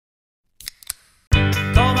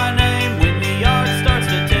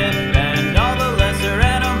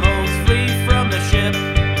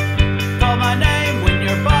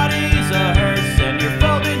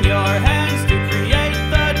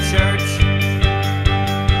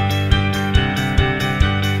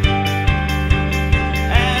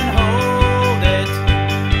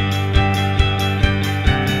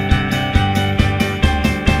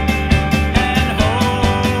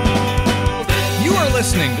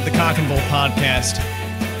to the Cock and Bull podcast.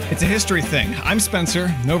 It's a history thing. I'm Spencer,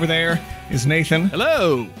 and over there is Nathan.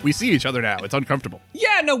 Hello. We see each other now. It's uncomfortable.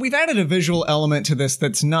 Yeah, no, we've added a visual element to this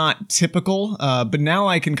that's not typical, but now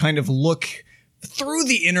I can kind of look through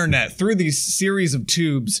the internet, through these series of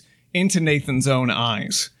tubes, into Nathan's own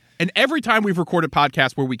eyes. And every time we've recorded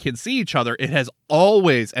podcasts where we can see each other, it has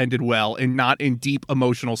always ended well and not in deep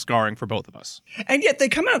emotional scarring for both of us. And yet they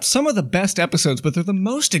come out some of the best episodes, but they're the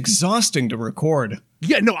most exhausting to record.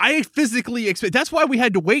 Yeah, no, I physically expect. That's why we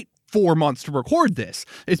had to wait 4 months to record this.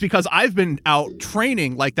 It's because I've been out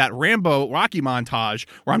training like that Rambo Rocky montage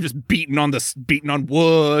where I'm just beating on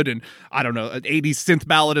wood, and I don't know, an 80s synth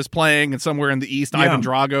ballad is playing, and somewhere in the East, Yeah. Ivan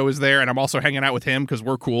Drago is there, and I'm also hanging out with him because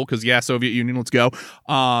we're cool, because yeah, Soviet Union, let's go.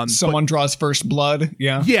 Someone draws first blood,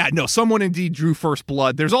 yeah. Yeah, no, someone indeed drew first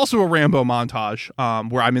blood. There's also a Rambo montage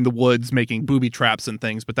where I'm in the woods making booby traps and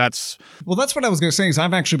things, but that's... Well, that's what I was going to say, is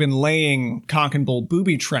I've actually been laying Cock and Bull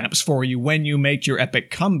booby traps for you when you make your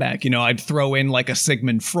epic comeback. You know, I'd throw in like a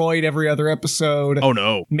Sigmund Freud every other episode. Oh,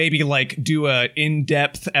 no. Maybe like do a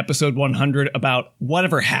in-depth episode 100 about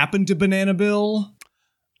whatever happened to Banana Bill.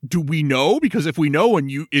 Do we know? Because if we know,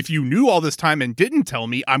 and if you knew all this time and didn't tell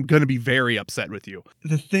me, I'm going to be very upset with you.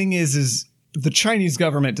 The thing is the Chinese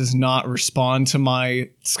government does not respond to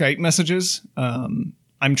my Skype messages.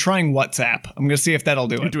 I'm trying WhatsApp. I'm going to see if that'll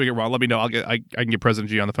do You're it. doing it wrong. Let me know. I can get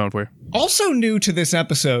President G on the phone for you. Also new to this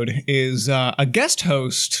episode is a guest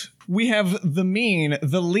host. We have the mean,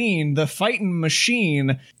 the lean, the fighting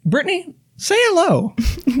machine. Brittany, say hello.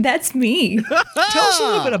 That's me. Tell us a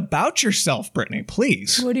little bit about yourself, Brittany,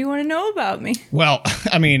 please. What do you want to know about me? Well,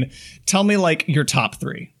 I mean, tell me like your top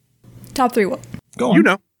three. Top three what? Go on. You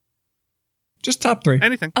know. Just top three.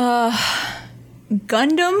 Anything. Gundam,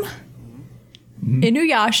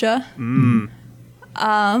 Inuyasha,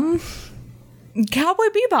 Cowboy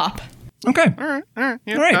Bebop. Okay. All right. Yeah,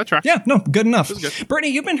 All right. that tracks. Yeah, no, good enough. Good.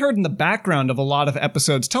 Brittany, you've been heard in the background of a lot of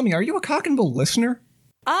episodes. Tell me, are you a Cock and Bull listener?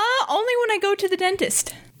 Only when I go to the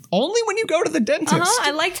dentist. Only when you go to the dentist.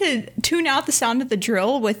 I like to tune out the sound of the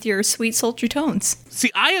drill with your sweet, sultry tones.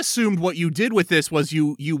 See, I assumed what you did with this was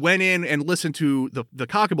you went in and listened to the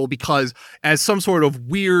Cock and Bull because as some sort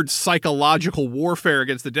of weird psychological warfare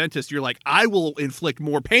against the dentist, you're like, I will inflict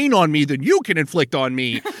more pain on me than you can inflict on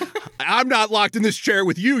me. I'm not locked in this chair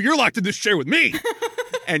with you. You're locked in this chair with me.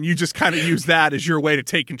 And you just kind of use that as your way to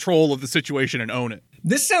take control of the situation and own it.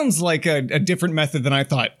 This sounds like a different method than I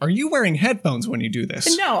thought. Are you wearing headphones when you do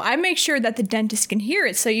this? No, I make sure that the dentist can hear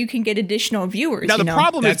it so you can get additional viewers. Now, the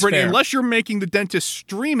problem is, That's Brittany, fair. unless you're making the dentist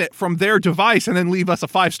stream it from their device and then leave us a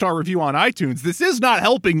 5-star review on iTunes, this is not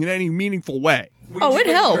helping in any meaningful way. Oh, it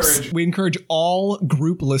helps. We encourage all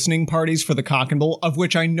group listening parties for the Cock and Bull, of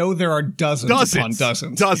which I know there are dozens upon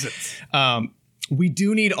dozens. We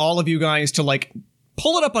do need all of you guys to like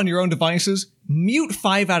pull it up on your own devices, mute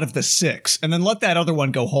 5 out of the 6, and then let that other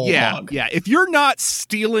one go whole hog. Yeah. If you're not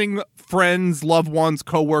stealing friends, loved ones,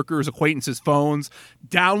 coworkers, acquaintances' phones,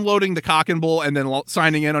 downloading the Cock and Bull, and then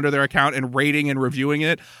signing in under their account and rating and reviewing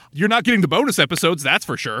it, you're not getting the bonus episodes, that's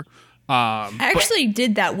for sure. I actually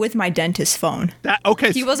did that with my dentist's phone.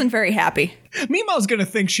 He wasn't very happy. Meemaw's gonna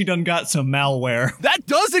think she done got some malware. That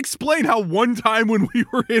does explain how one time when we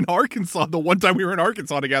were in Arkansas,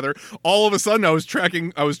 together, all of a sudden I was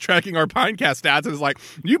tracking our Pinecast stats, and it's like,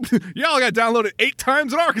 y'all got downloaded 8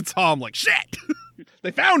 times in Arkansas. I'm like, shit,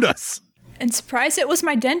 they found us. And surprise, it was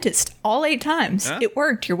my dentist all 8 times. Huh? It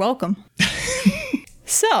worked. You're welcome.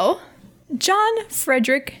 So, John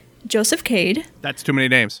Frederick Joseph Cade. That's too many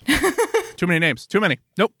names. Too many names. Too many.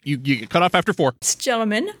 Nope. You get cut off after 4. This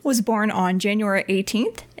gentleman was born on January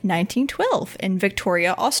 18th, 1912 in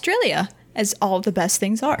Victoria, Australia, as all the best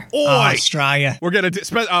things are. Australia. We're going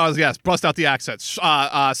to, bust out the accents.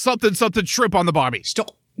 Something shrimp on the barbie.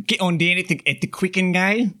 Stop. Get on down at the Quicken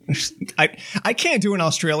guy. I can't do an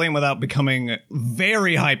Australian without becoming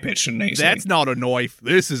very high-pitched and nasally. That's not a knife.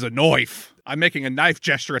 This is a knife. I'm making a knife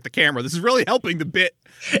gesture at the camera. This is really helping the bit.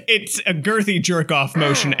 It's a girthy jerk-off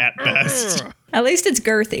motion at best. At least it's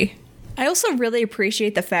girthy. I also really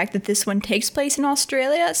appreciate the fact that this one takes place in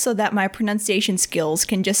Australia so that my pronunciation skills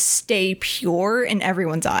can just stay pure in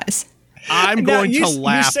everyone's eyes. I'm Now, going you- to you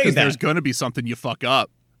laugh say because that. there's going to be something you fuck up.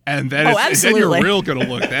 And then, Oh, then absolutely. you're real going to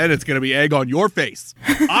look. Then it's going to be egg on your face.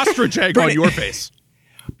 Ostrich egg on your face.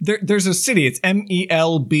 There's a city. It's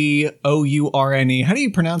Melbourne. How do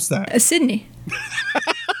you pronounce that? Sydney.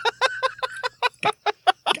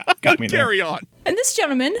 Got me there. Carry on. And this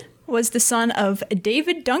gentleman was the son of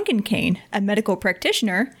David Duncan Kane, a medical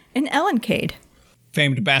practitioner, and Ellen Cade.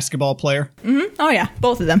 Famed basketball player. Oh yeah,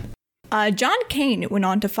 both of them. John Cain went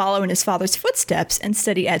on to follow in his father's footsteps and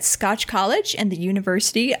study at Scotch College and the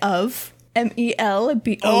University of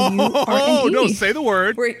Melbourne. Oh, no, say the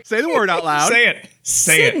word. Say the word out loud. Say it.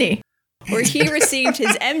 Sydney, where he received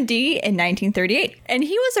his MD in 1938. And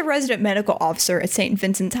he was a resident medical officer at St.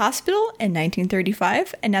 Vincent's Hospital in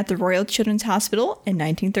 1935 and at the Royal Children's Hospital in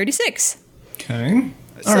 1936. Okay.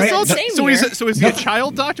 All right. So is he a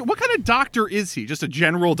child doctor? What kind of doctor is he? Just a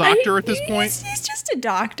general doctor at this point? He's just a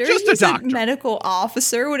doctor. Just he's a doctor. Medical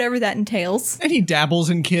officer, whatever that entails. And he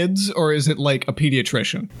dabbles in kids, or is it like a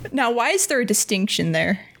pediatrician? Now, why is there a distinction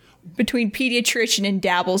there between pediatrician and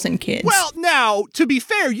dabbles in kids? Well, now, to be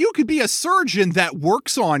fair, you could be a surgeon that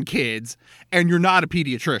works on kids, and you're not a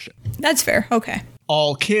pediatrician. That's fair. Okay.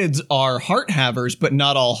 All kids are heart havers, but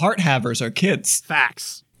not all heart havers are kids.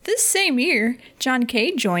 Facts. This same year, John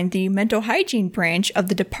Cade joined the mental hygiene branch of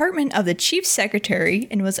the Department of the Chief Secretary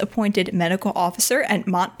and was appointed medical officer at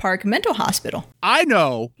Mont Park Mental Hospital. I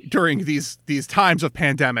know during these times of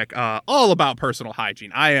pandemic, all about personal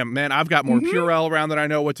hygiene. I've got more Purell around that I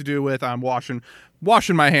know what to do with. I'm washing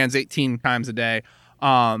my hands 18 times a day.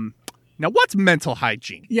 Now, what's mental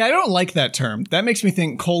hygiene? Yeah, I don't like that term. That makes me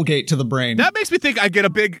think Colgate to the brain. That makes me think I get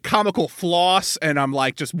a big comical floss and I'm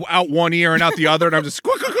like just out one ear and out the other and I'm just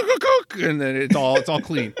and then it's all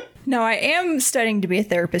clean. Now, I am studying to be a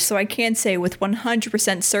therapist, so I can say with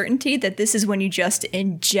 100% certainty that this is when you just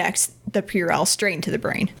inject the Purell straight into the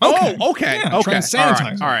brain. Okay. Oh, okay. Yeah, okay.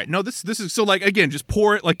 Sanitize. All right. No, this is so like again, just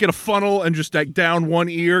pour it, like get a funnel and just like down one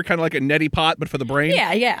ear, kind of like a neti pot, but for the brain.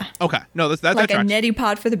 Yeah. Okay. No, that's like that a neti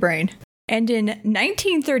pot for the brain. And in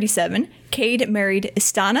 1937, Cade married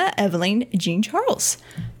Istana Evelyn Jean Charles,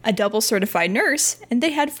 a double certified nurse, and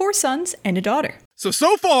they had 4 sons and a daughter.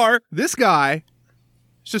 So far, this guy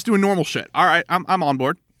is just doing normal shit. All right, I'm on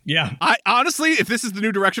board. Yeah. I honestly, if this is the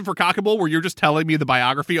new direction for Cockable, where you're just telling me the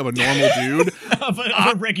biography of a normal dude, of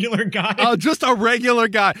a regular guy, just a regular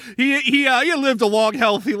guy. He lived a long,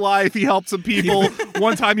 healthy life. He helped some people.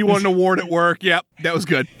 One time, he won an award at work. Yep, that was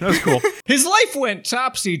good. That was cool. His life went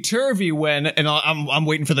topsy-turvy when, and I'm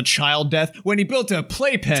waiting for the child death, when he built a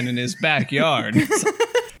playpen in his backyard.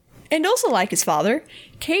 And also like his father,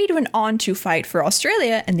 Cade went on to fight for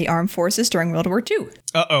Australia in the armed forces during World War II.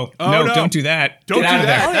 Uh-oh. No, don't do that. Don't do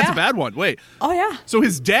that. Oh, That's yeah. a bad one. Wait. Oh, yeah. So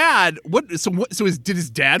his dad, did his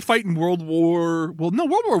dad fight in World War, well, no,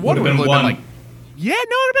 World War I would have been like, yeah, no, it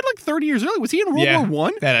would have been like 30 years early. Was he in World War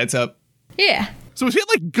I? That adds up. Yeah. So was he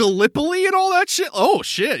like Gallipoli and all that shit? Oh,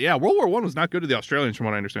 shit. Yeah, World War I was not good to the Australians from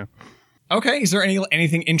what I understand. Okay, is there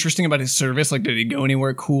anything interesting about his service? Like, did he go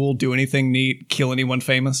anywhere cool, do anything neat, kill anyone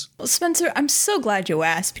famous? Well, Spencer, I'm so glad you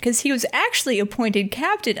asked, because he was actually appointed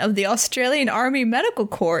captain of the Australian Army Medical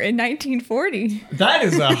Corps in 1940. That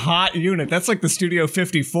is a hot unit. That's like the Studio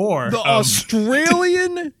 54. The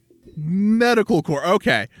Australian Medical Corps.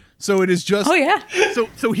 Okay, so it is just. Oh yeah.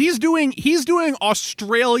 So he's doing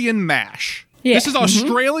Australian MASH. Yeah. This is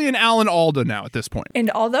Australian Alan Alda now at this point.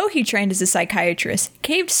 And although he trained as a psychiatrist,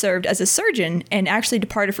 Cade served as a surgeon and actually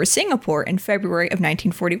departed for Singapore in February of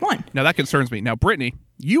 1941. Now that concerns me. Now, Brittany,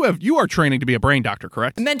 you are training to be a brain doctor,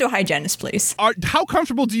 correct? Mental hygienist, please. How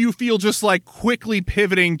comfortable do you feel just like quickly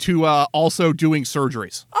pivoting to also doing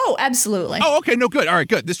surgeries? Oh, absolutely. Oh, okay. No, good. All right,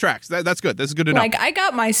 good. This tracks. That's good. This is good to know. Like, I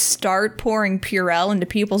got my start pouring Purell into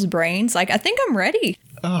people's brains. Like, I think I'm ready.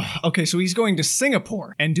 Okay, so he's going to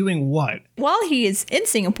Singapore and doing what? While he is in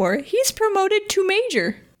Singapore, he's promoted to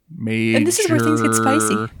major. Major. And this is where things get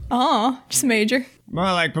spicy. Oh, just major. More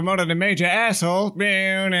like promoted to major asshole.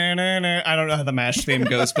 I don't know how the MASH theme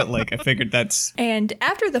goes, but like I figured that's... And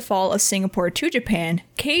after the fall of Singapore to Japan,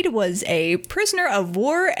 Cade was a prisoner of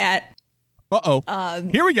war at...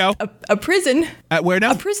 Here we go. A prison. At where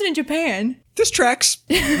now? A prison in Japan. This tracks.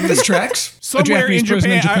 This tracks. Somewhere in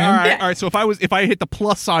Japan. Japan. All right. So if I hit the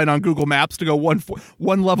plus sign on Google Maps to go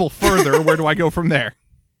one level further, where do I go from there?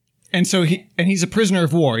 And so he's a prisoner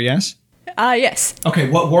of war, yes? Yes. Okay,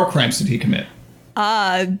 what war crimes did he commit?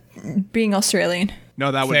 Being Australian.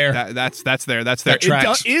 No, that's there. That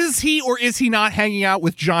tracks. Is he or is he not hanging out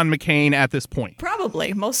with John McCain at this point?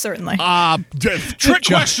 Probably, most certainly. Trick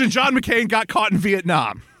question. John McCain got caught in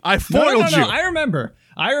Vietnam. I foiled you. No,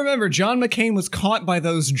 I remember John McCain was caught by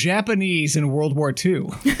those Japanese in World War II.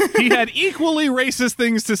 He had equally racist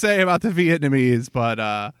things to say about the Vietnamese,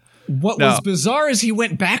 but what was bizarre is he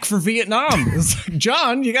went back for Vietnam. It was like,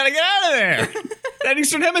 John, you gotta get out of there. That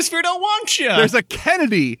Eastern Hemisphere don't want you. There's a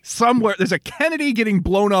Kennedy somewhere. There's a Kennedy getting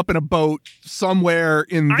blown up in a boat somewhere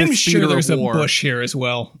in this I'm sure there's a war. Bush here as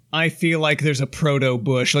well. I feel like there's a proto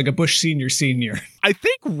Bush, like a Bush senior. I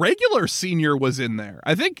think regular senior was in there.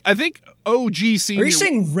 I think OG senior. Are you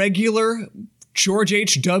saying regular George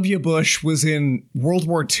H.W. Bush was in World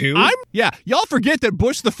War II? Y'all forget that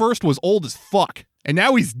Bush the First was old as fuck. And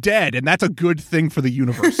now he's dead, and that's a good thing for the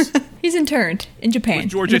universe. He's interned in Japan. With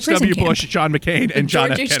George H.W. Bush, John McCain, and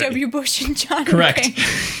John F. Kennedy. George H.W. Bush and John Correct.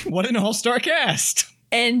 McCain. What an all-star cast.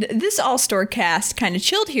 And this all-star cast kind of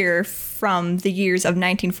chilled here from the years of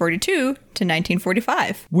 1942 to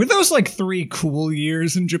 1945. Were those like 3 cool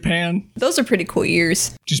years in Japan? Those are pretty cool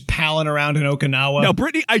years. Just palling around in Okinawa. Now,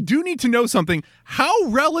 Brittany, I do need to know something. How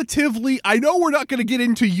relatively, I know we're not going to get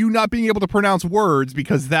into you not being able to pronounce words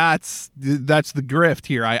because that's the grift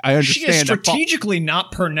here. I understand. She has strategically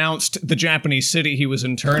not pronounced the Japanese city he was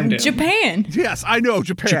interned in. Japan. Yes, I know,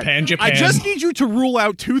 Japan. I just need you to rule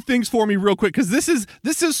out 2 things for me real quick because this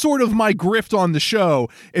is sort of my grift on the show,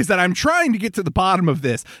 is that I'm trying to get to the bottom of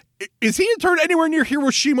this. Is he interned anywhere near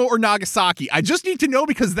Hiroshima or Nagasaki? I just need to know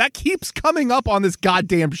because that keeps coming up on this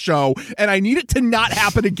goddamn show, and I need it to not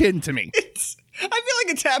happen again to me. I feel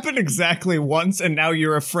like it's happened exactly once, and now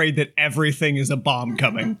you're afraid that everything is a bomb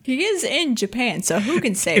coming. He is in Japan, so who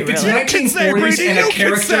can say, if really? It's 1940s and a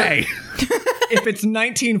character... If it's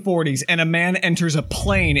 1940s and a man enters a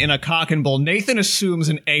plane in a cock and bull, Nathan assumes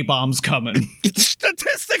an A-bomb's coming.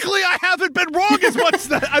 Statistically, I haven't been wrong as much.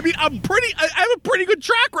 I mean, I have a pretty good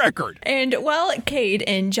track record. And while Cade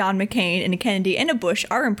and John McCain and a Kennedy and a Bush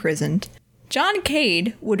are imprisoned, John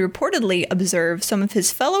Cade would reportedly observe some of his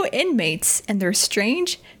fellow inmates and their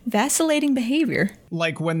strange, vacillating behavior.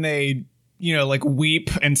 Like when they, like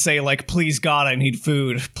weep and say, like, please God, I need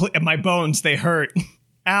food. My bones, they hurt.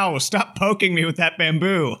 Ow, stop poking me with that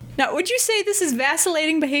bamboo. Now, would you say this is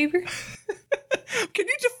vacillating behavior? Can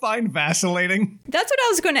you define vacillating? That's what I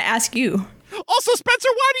was going to ask you. Also, Spencer,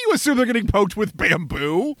 why do you assume they're getting poked with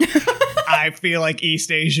bamboo? I feel like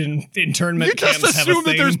East Asian internment camps have a thing. You just assume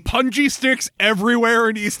that there's punji sticks everywhere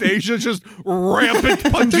in East Asia, just rampant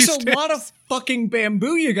punji there's sticks. There's a lot of fucking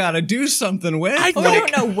bamboo you gotta do something with. I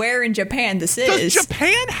don't know where in Japan this is. Does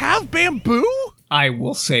Japan have bamboo? I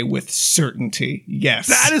will say with certainty, yes.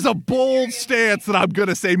 That is a bold stance that I'm going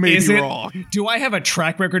to say maybe wrong. Do I have a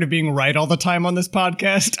track record of being right all the time on this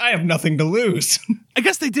podcast? I have nothing to lose. I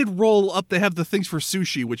guess they did roll up. They have the things for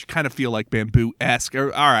sushi, which kind of feel like bamboo-esque. All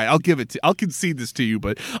right, I'll concede this to you,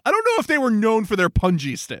 but I don't know if they were known for their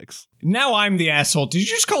punji sticks. Now I'm the asshole. Did you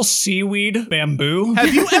just call seaweed bamboo?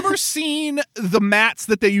 Have you ever seen the mats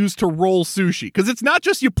that they use to roll sushi? Because it's not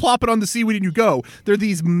just you plop it on the seaweed and you go. They're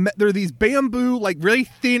these bamboo, like really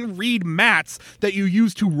thin reed mats that you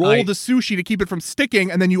use to roll the sushi to keep it from sticking,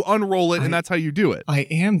 and then you unroll it, and that's how you do it. I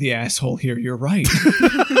am the asshole here. You're right.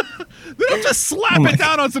 They don't just slap it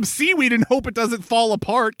down on some seaweed and hope it doesn't fall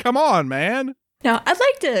apart. Come on, man. Now, I'd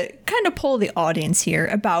like to kind of poll the audience here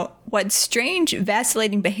about what strange,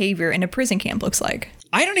 vacillating behavior in a prison camp looks like.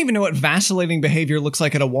 I don't even know what vacillating behavior looks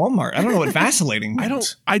like at a Walmart. I don't know what vacillating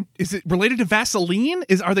means. Is it related to Vaseline?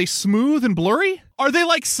 Are they smooth and blurry? Are they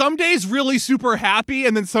like some days really super happy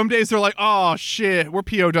and then some days they're like, oh shit, we're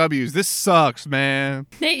POWs. This sucks, man.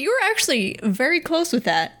 Nate, you were actually very close with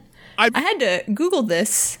that. I had to Google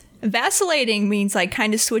this. Vacillating means like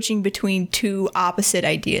kind of switching between 2 opposite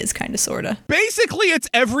ideas, kind of, sort of. Basically, it's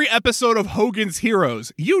every episode of Hogan's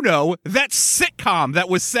Heroes. You know, that sitcom that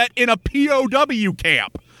was set in a POW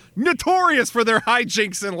camp. Notorious for their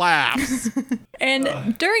hijinks and laughs.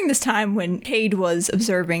 And during this time when Cade was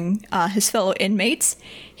observing his fellow inmates,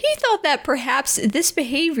 he thought that perhaps this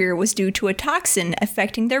behavior was due to a toxin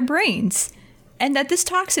affecting their brains, and that this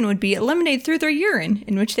toxin would be eliminated through their urine,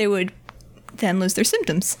 in which they would then lose their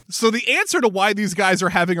symptoms. So the answer to why these guys are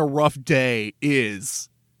having a rough day is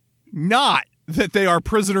not that they are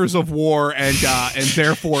prisoners of war and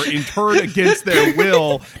therefore interned against their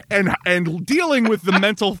will and dealing with the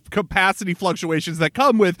mental capacity fluctuations that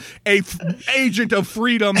come with a agent of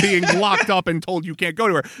freedom being locked up and told you can't go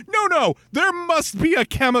anywhere. No, there must be a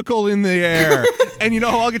chemical in the air. And you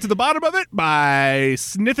know how I'll get to the bottom of it? By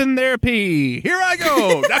sniffing their pee. Here I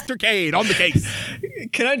go, Dr. Cade on the case.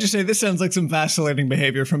 Can I just say, this sounds like some vacillating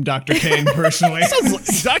behavior from Dr. Cade, personally.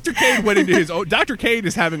 Dr. Cade went into his own... Dr. Cade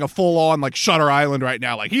is having a full-on, like, Shutter Island right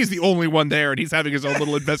now. Like, he's the only one there, and he's having his own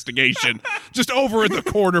little investigation just over in the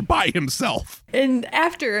corner by himself. And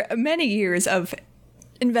after many years of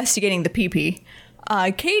investigating the PP,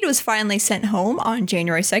 Cade was finally sent home on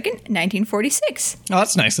January 2nd, 1946. Oh,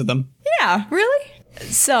 that's nice of them. Yeah, really?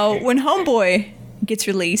 So, when Homeboy gets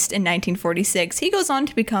released in 1946, he goes on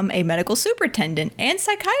to become a medical superintendent and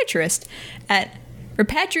psychiatrist at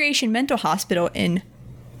Repatriation Mental Hospital in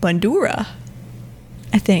Bandura,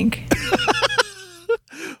 I think.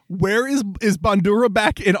 Where is Bandura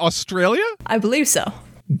back in Australia? I believe so.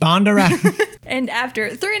 Bondurant. And after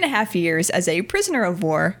 3.5 years as a prisoner of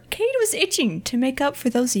war, Cade was itching to make up for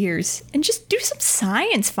those years and just do some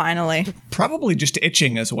science finally. Probably just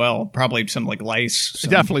itching as well. Probably some like lice.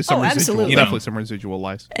 Definitely some residual. Absolutely. Definitely some residual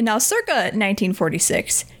lice. And now, circa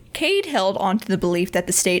 1946, Cade held on to the belief that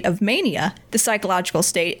the state of mania, the psychological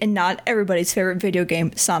state, and not everybody's favorite video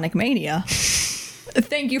game, Sonic Mania.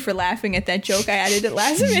 Thank you for laughing at that joke. I added it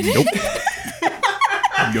last minute.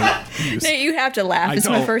 Nope. Nate, you have to laugh. It's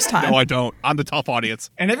my first time. No, I don't. I'm the tough audience.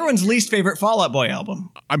 And everyone's least favorite Fall Out Boy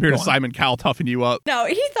album. I'm here to Simon Cowell toughen you up. Now,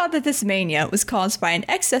 he thought that this mania was caused by an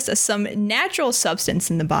excess of some natural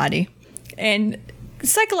substance in the body. And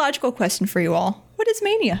psychological question for you all. What is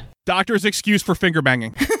mania? Doctor's excuse for finger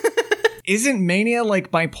banging. Isn't mania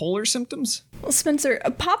like bipolar symptoms? Well, Spencer,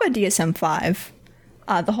 Papa DSM-5,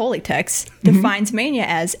 the Holy Text, defines mania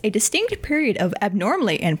as a distinct period of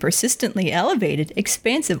abnormally and persistently elevated,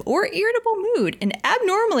 expansive, or irritable mood, and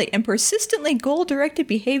abnormally and persistently goal-directed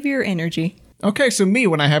behavior or energy. Okay, so me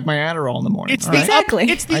when I have my Adderall in the morning. It's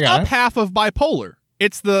the up half of bipolar.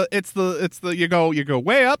 It's the you go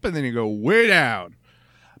way up and then you go way down.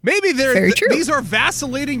 Maybe these are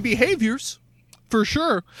vacillating behaviors. For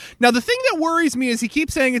sure. Now, the thing that worries me is he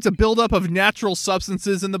keeps saying it's a buildup of natural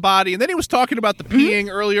substances in the body. And then he was talking about the peeing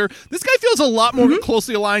earlier. This guy feels a lot more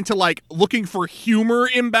closely aligned to like looking for humor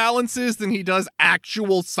imbalances than he does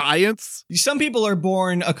actual science. Some people are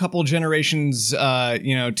born a couple generations,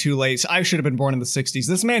 too late. I should have been born in the 60s.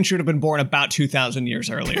 This man should have been born about 2,000 years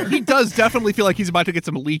earlier. He does definitely feel like he's about to get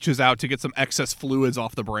some leeches out to get some excess fluids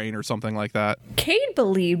off the brain or something like that. Cade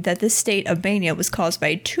believed that this state of mania was caused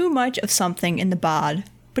by too much of something in the bod,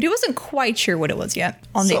 but he wasn't quite sure what it was yet.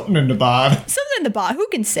 Something in the bod. Something in the bod. Who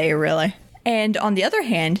can say, really? And on the other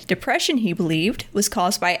hand, depression, he believed, was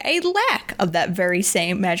caused by a lack of that very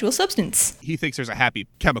same magical substance. He thinks there's a happy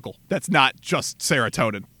chemical that's not just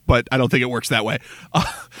serotonin, but I don't think it works that way.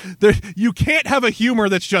 You can't have a humor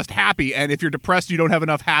that's just happy, and if you're depressed, you don't have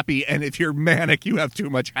enough happy, and if you're manic, you have too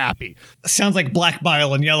much happy. Sounds like black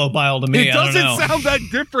bile and yellow bile to me. It doesn't sound that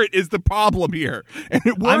different is the problem here, and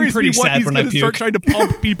it worries me what he's going to start trying to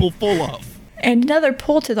pump people full of. And another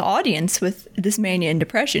pull to the audience with this mania and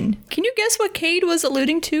depression. Can you guess what Cade was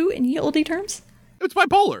alluding to in ye olde terms? It's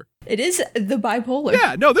bipolar. It is the bipolar.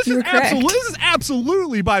 Yeah, no, this is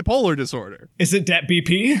absolutely bipolar disorder. Is it that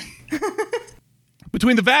BP?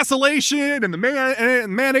 Between the vacillation and the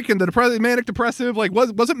manic and the manic depressive, like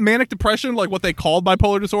wasn't manic depression like what they called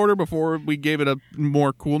bipolar disorder before we gave it a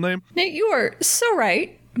more cool name? Nate, you are so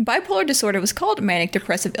right. Bipolar disorder was called manic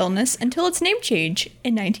depressive illness until its name change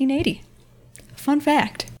in 1980. Fun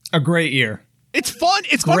fact. A great year. It's fun.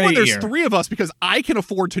 It's fun when there's three of us because I can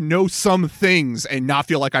afford to know some things and not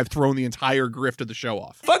feel like I've thrown the entire grift of the show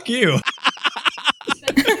off. Fuck you.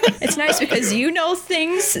 It's nice because you know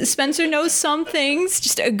things, Spencer knows some things.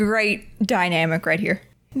 Just a great dynamic right here.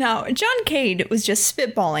 Now, John Cade was just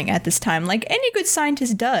spitballing at this time like any good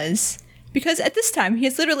scientist does. Because at this time, he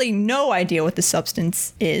has literally no idea what the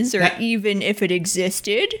substance is, or even if it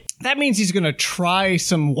existed. That means he's going to try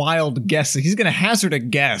some wild guesses. He's going to hazard a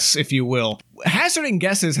guess, if you will. Hazarding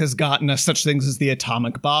guesses has gotten us such things as the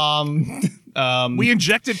atomic bomb. We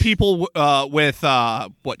injected people with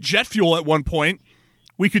jet fuel at one point.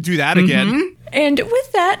 We could do that again. And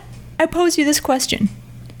with that, I pose you this question.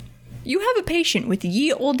 You have a patient with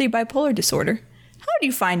ye olde bipolar disorder. How do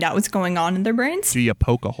you find out what's going on in their brains? Do you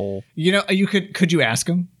poke a hole? You know, could you ask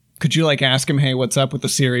him? Could you ask him, hey, what's up with a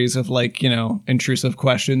series of intrusive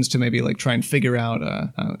questions to maybe try and figure out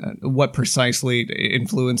what precisely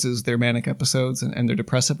influences their manic episodes and their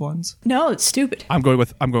depressive ones? No, it's stupid. I'm going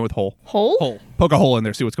with hole. Hole? Hole. Poke a hole in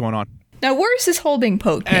there, see what's going on. Now, where's this hole being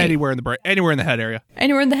poked? Nate? Anywhere in the brain, anywhere in the head area.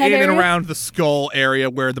 Anywhere in the head area? In and around the skull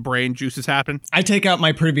area where the brain juices happen. I take out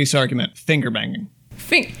my previous argument, finger banging.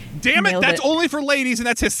 Damn it, that's only for ladies, and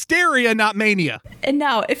that's hysteria, not mania. And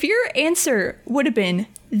now, if your answer would have been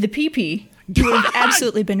the pee-pee, you would have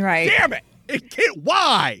absolutely been right. Damn it!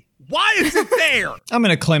 Why? Why is it there? I'm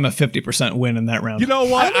going to claim a 50% win in that round. You know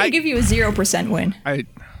what? I'm going to give you a 0% win.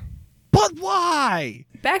 But why?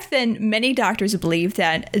 Back then, many doctors believed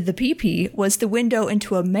that the pee-pee was the window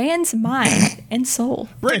into a man's mind and soul.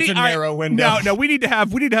 Brittany, it's a narrow window. No, we need to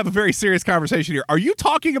have a very serious conversation here. Are you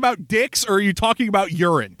talking about dicks or are you talking about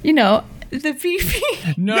urine? You know, the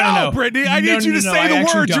pee-pee. No, Brittany, I need you to say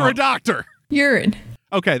the words. You're a doctor. Urine.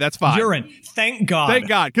 Okay, that's fine. Urine. Thank God. Thank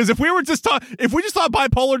God. Because if we just thought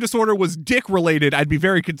bipolar disorder was dick related, I'd be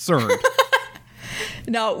very concerned.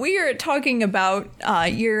 No, we are talking about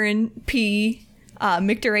urine, pee,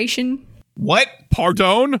 micturition. What?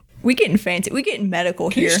 Pardon? We getting fancy. We getting medical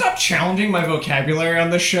Can here. you stop challenging my vocabulary on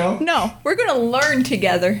this show? No, we're going to learn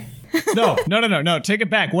together. No. Take it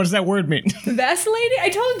back. What does that word mean? Vacillating? I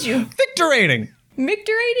told you. Victorating.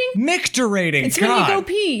 Micturating? Micturating. It's God. when you go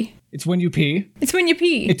pee. It's when you pee? It's when you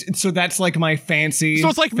pee. So that's like my fancy So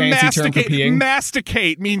it's like term for peeing?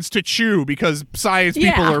 Masticate means to chew because science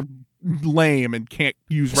people are lame and can't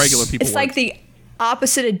use regular people It's like the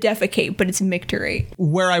opposite of defecate, but it's micturate.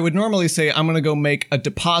 Where I would normally say, I'm going to go make a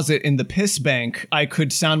deposit in the piss bank, I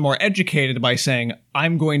could sound more educated by saying,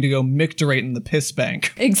 I'm going to go micturate in the piss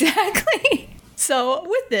bank. Exactly. So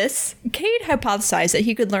with this, Cade hypothesized that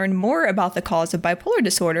he could learn more about the cause of bipolar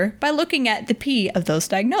disorder by looking at the pee of those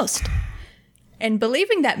diagnosed. And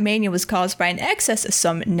believing that mania was caused by an excess of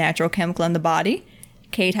some natural chemical in the body,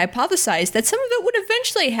 Cade hypothesized that some of it would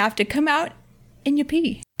eventually have to come out in your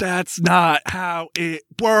pee. That's not how it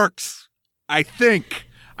works. I think.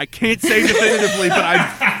 I can't say definitively, but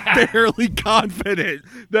I'm fairly confident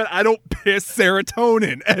that I don't piss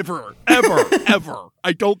serotonin ever.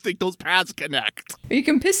 I don't think those paths connect. You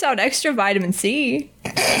can piss out extra vitamin C.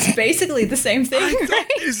 It's basically the same thing, right?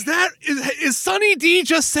 Is Sunny D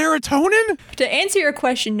just serotonin? To answer your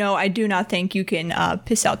question, no, I do not think you can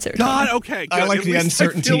piss out serotonin. God, okay. Good. I like At the least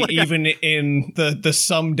uncertainty like in the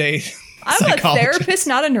someday I'm psychologist. a therapist,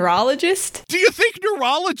 not a neurologist. Do you think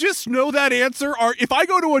neurologists know that answer? Or if I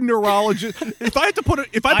go to a neurologist, if I put a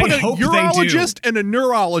urologist and a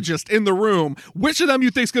neurologist in the room, which of them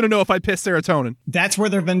you think's going to know if I piss serotonin? That's where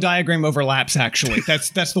their Venn diagram overlaps, actually.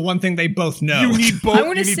 That's the one thing they both know. You need both,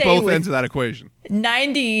 both with ends of that equation.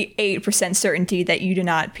 98% certainty that you do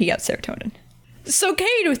not pee out serotonin. So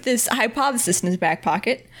Cade, with this hypothesis in his back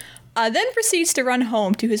pocket, then proceeds to run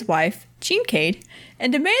home to his wife, Jean Cade,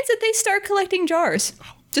 and demands that they start collecting jars.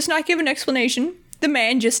 Does not give an explanation. The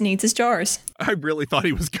man just needs his jars. I really thought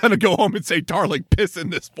he was going to go home and say, darling, piss in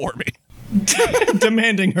this for me.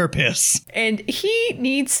 Demanding her piss. And he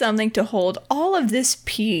needs something to hold all of this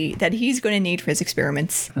pee that he's going to need for his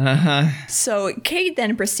experiments. So Cade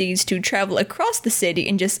then proceeds to travel across the city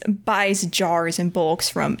and just buys jars in bulks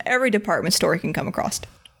from every department store he can come across.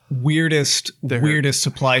 Weirdest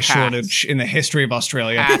supply shortage in the history of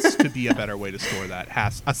Australia. Has to be a better way to store that.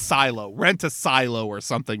 A silo. Rent a silo or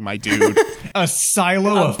something, my dude. A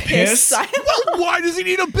silo of piss? Silo? Well, why does he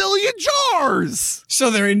need 1 billion jars?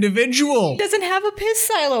 So they're individual. He doesn't have a piss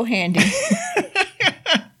silo handy.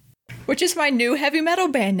 Which is my new heavy metal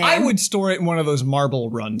band name. I would store it in one of those Marble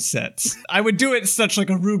Run sets. I would do it such like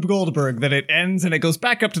a Rube Goldberg that it ends and it goes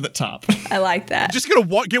back up to the top. I like that. Just gonna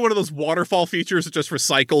get one of those waterfall features that just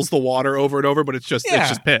recycles the water over and over, but it's just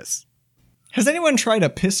piss. Has anyone tried a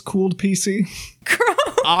piss-cooled PC?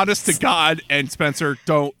 Gross. Honest to God, and Spencer,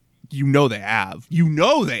 don't. You know they have.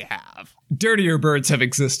 Dirtier birds have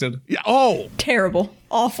existed. Yeah. Oh. Terrible.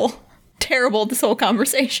 Awful. Terrible, this whole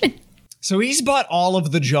conversation. So he's bought all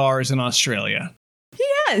of the jars in Australia. He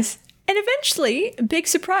has. And eventually, big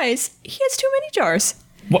surprise, he has too many jars.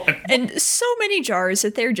 What? And so many jars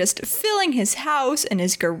that they're just filling his house and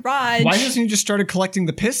his garage. Why hasn't he just started collecting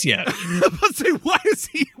the piss yet? Let's say, why is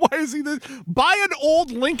he this? Buy an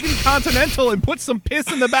old Lincoln Continental and put some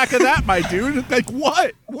piss in the back of that, my dude. Like,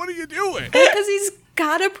 what? What are you doing? Because he's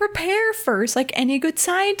gotta prepare first, like any good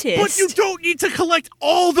scientist. But you don't need to collect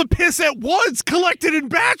all the piss at once. Collect it in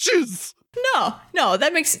batches. No,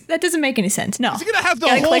 that doesn't make any sense. No. Is he gonna have the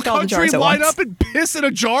whole country line up and piss in a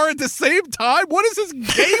jar at the same time? What is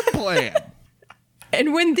his game plan?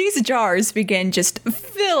 And when these jars begin just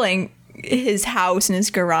filling his house and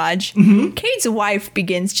his garage, Cade's wife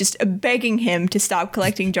begins just begging him to stop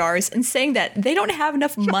collecting jars and saying that they don't have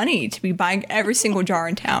enough money to be buying every single jar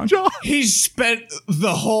in town. He's spent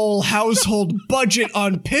the whole household budget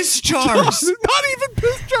on piss jars. Not even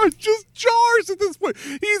piss jars, just jars at this point.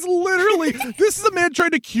 He's literally, this is a man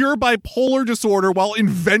trying to cure bipolar disorder while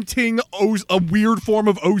inventing a weird form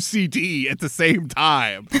of OCD at the same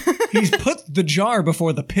time. He's put the jar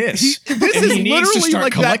before the piss. This is literally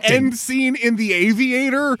like that end scene in The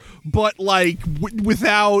Aviator, but like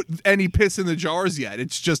without any piss in the jars yet.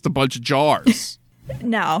 It's just a bunch of jars.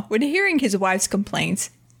 Now, when hearing his wife's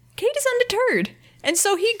complaints, Cade is undeterred. And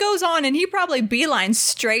so he goes on and he probably beelines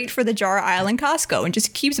straight for the jar aisle in Costco and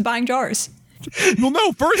just keeps buying jars. Well,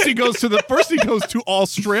 no, first he goes to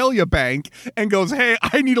Australia Bank and goes, "Hey,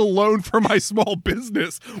 I need a loan for my small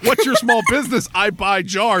business. What's your small business? I buy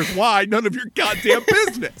jars. Why? None of your goddamn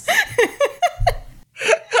business."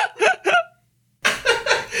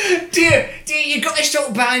 Dear, you got to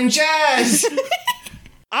stop buying jars.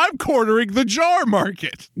 I'm cornering the jar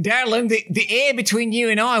market. Darling, the air between you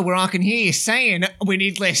and I where I can hear you saying we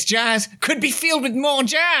need less jars could be filled with more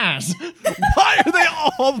jars. Why are they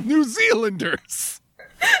all New Zealanders?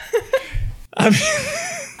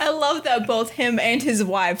 I love that both him and his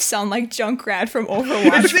wife sound like Junkrat from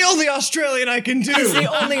Overwatch. It's the only Australian I can do. It's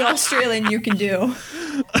the only Australian you can do.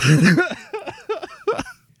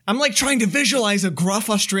 I'm like trying to visualize a gruff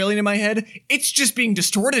Australian in my head. It's just being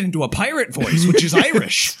distorted into a pirate voice, which is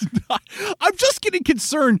Irish. I'm just getting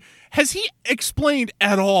concerned. Has he explained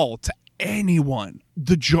at all to anyone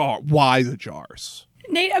why the jars?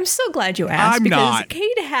 Nate, I'm so glad you asked I'm because not.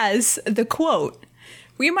 Cade has the quote.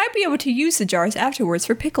 We might be able to use the jars afterwards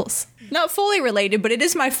for pickles. Not fully related, but it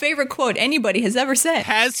is my favorite quote anybody has ever said.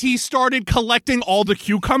 Has he started collecting all the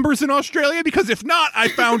cucumbers in Australia? Because if not, I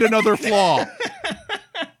found another flaw.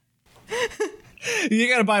 You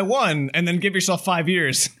gotta buy one and then give yourself 5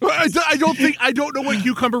 years. I don't know what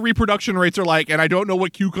cucumber reproduction rates are like, and I don't know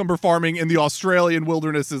what cucumber farming in the Australian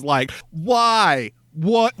wilderness is like. Why?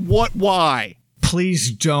 Why?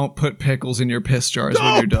 Please don't put pickles in your piss jars when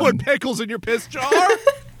you're done. Don't put pickles in your piss jar.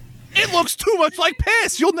 It looks too much like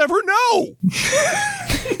piss. You'll never know.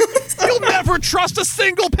 You'll never trust a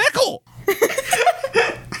single pickle.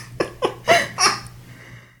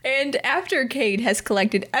 And after Cade has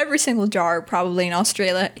collected every single jar, probably in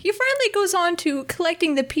Australia, he finally goes on to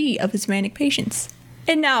collecting the pee of his manic patients.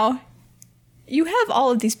 And now, you have all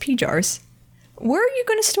of these pee jars. Where are you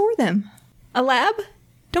going to store them? A lab?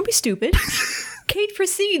 Don't be stupid. Cade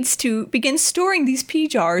proceeds to begin storing these pee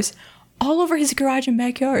jars all over his garage and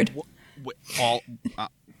backyard.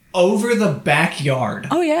 Over the backyard?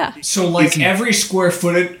 Oh, yeah. So, like, every square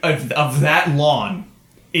foot of that lawn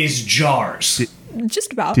is jars.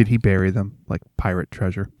 Just about. Did he bury them like pirate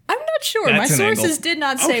treasure? I'm not sure. That's My an sources angle. did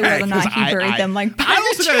not say whether or not he buried them like pirate I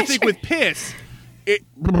also got to treasure. think with piss.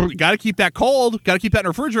 Got to keep that cold. Got to keep that in the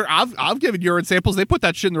refrigerator. I've given urine samples. They put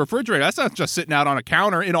that shit in the refrigerator. That's not just sitting out on a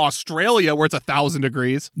counter in Australia where it's 1,000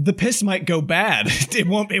 degrees. The piss might go bad. It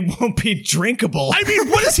won't be drinkable. I mean,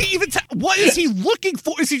 what is he even? What is he looking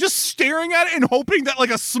for? Is he just staring at it and hoping that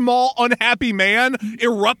like a small unhappy man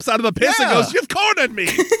erupts out of the piss and goes, "You've cornered me."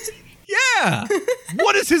 Yeah.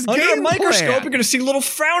 What is his Under game a microscope, plan? you're going to see little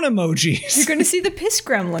frown emojis. You're going to see the piss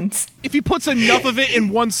gremlins. If he puts enough of it in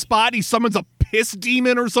one spot, he summons a piss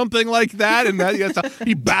demon or something like that, and that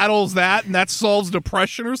he battles that, and that solves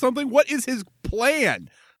depression or something. What is his plan?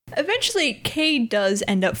 Eventually, Cade does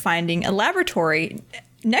end up finding a laboratory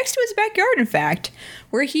next to his backyard, in fact,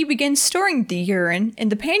 where he begins storing the urine in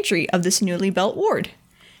the pantry of this newly built ward.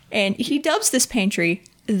 And he dubs this pantry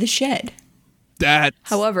the shed.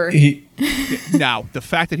 However, now the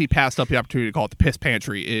fact that he passed up the opportunity to call it the piss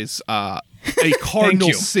pantry is a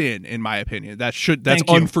cardinal sin, in my opinion. That's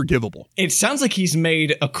unforgivable. It sounds like he's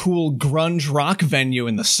made a cool grunge rock venue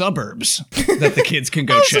in the suburbs that the kids can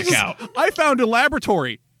go check out. I found a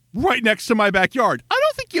laboratory right next to my backyard. I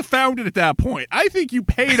don't think you found it at that point. I think you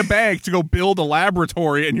paid a bank to go build a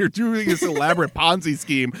laboratory, and you're doing this elaborate Ponzi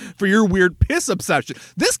scheme for your weird piss obsession.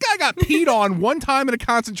 This guy got peed on one time in a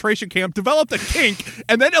concentration camp, developed a kink,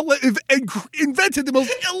 and then invented the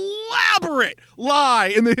most elaborate lie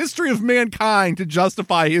in the history of mankind to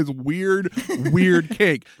justify his weird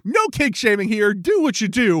kink. No kink shaming here. Do what you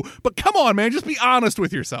do, but come on, man, just be honest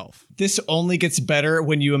with yourself. This only gets better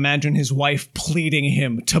when you imagine his wife pleading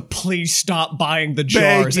him to please stop buying the jars.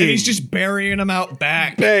 Begging. And he's just burying them out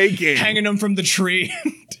back. Begging. Hanging them from the tree.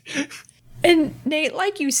 And Nate,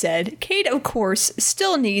 like you said, Cade, of course,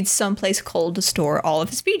 still needs someplace cold to store all of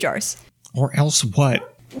his pee jars. Or else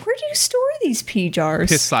what? Where do you store these pee jars?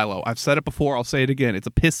 Piss silo. I've said it before. I'll say it again. It's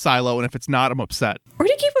a piss silo, and if it's not, I'm upset. Where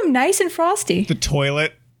do you keep them nice and frosty? The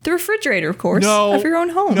toilet? The refrigerator, of course, No. of your own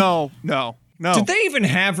home. No. Did they even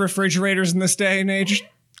have refrigerators in this day and age?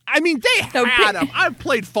 I mean, they had them. I've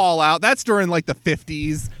played Fallout. That's during like the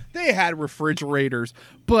 50s. They had refrigerators,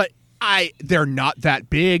 but they're not that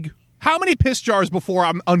big. How many piss jars before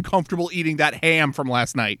I'm uncomfortable eating that ham from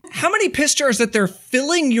last night? How many piss jars that they're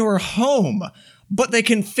filling your home, but they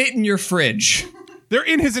can fit in your fridge? They're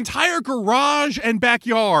in his entire garage and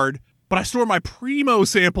backyard, but I store my Primo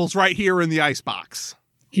samples right here in the icebox.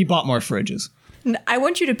 He bought more fridges. I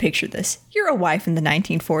want you to picture this. You're a wife in the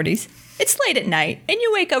 1940s. It's late at night, and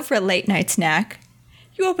you wake up for a late night snack.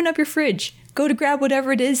 You open up your fridge, go to grab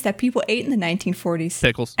whatever it is that people ate in the 1940s.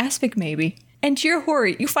 Pickles. Aspic, maybe. And to your horror,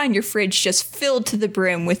 you find your fridge just filled to the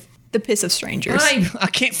brim with the piss of strangers. I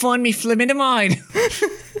can't find me flimming mine.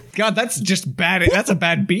 God, that's just bad. That's a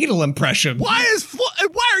bad Beetle impression. Why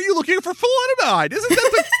are you looking for fluotinamide? Isn't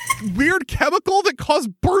that the weird chemical that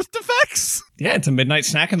caused birth defects? Yeah, it's a midnight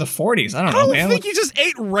snack in the 40s. I don't know, man. I think you just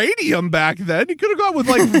ate radium back then. You could have gone with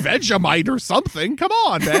like Vegemite or something. Come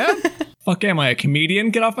on, man. Fuck, am I a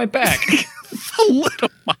comedian? Get off my back.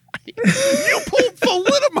 Thalidomide. You pulled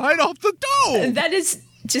thalidomide off the dome. That is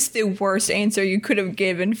just the worst answer you could have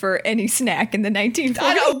given for any snack in the 1940s.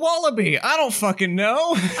 I got a wallaby. I don't fucking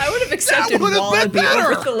know. I would have accepted wallaby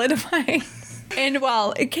over thalidomide. And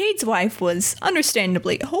while Cade's wife was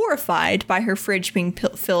understandably horrified by her fridge being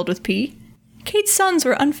filled with pee, Cade's sons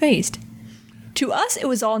were unfazed. To us, it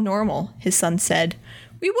was all normal, his son said.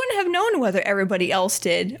 We wouldn't have known whether everybody else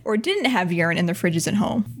did or didn't have urine in their fridges at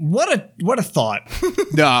home. What a thought.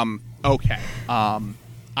 Okay.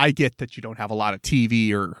 I get that you don't have a lot of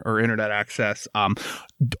TV or internet access.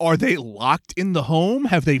 Are they locked in the home?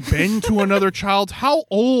 Have they been to another child? How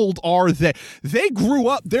old are they? They grew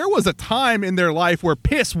up. There was a time in their life where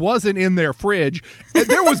piss wasn't in their fridge. And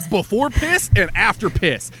there was before piss and after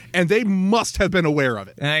piss. And they must have been aware of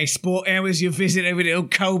it. Hey, sport, how was your visit over to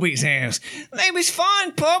old Colby's house? They was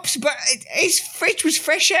fine, Pops, but his fridge was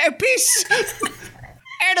fresh out of piss.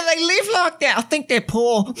 How do they live like that? I think they're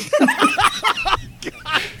poor.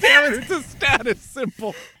 God damn it, it's a status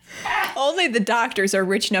symbol. Only the doctors are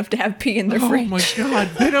rich enough to have pee in their fridge. Oh my God,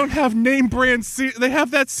 they don't have name brand they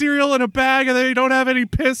have that cereal in a bag and they don't have any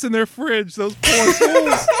piss in their fridge, those poor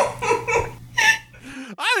souls.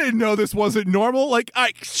 I didn't know this wasn't normal.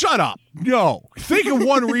 Shut up. No. Think of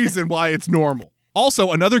one reason why it's normal.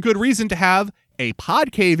 Also, another good reason to have a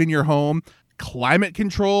pod cave in your home, climate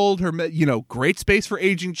controlled, great space for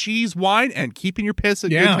aging cheese, wine, and keeping your piss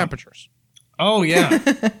at good temperatures. Oh,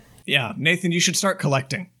 yeah. Yeah, Nathan, you should start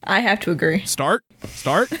collecting. I have to agree. Start?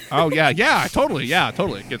 Oh, yeah, totally.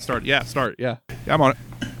 Get started. Yeah, start. Yeah, I'm on it.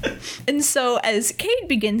 And so as Cade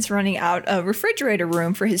begins running out of refrigerator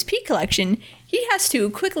room for his pee collection, he has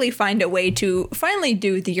to quickly find a way to finally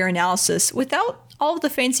do the urinalysis without all of the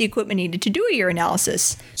fancy equipment needed to do a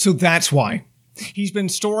urinalysis. So that's why. He's been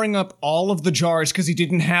storing up all of the jars because he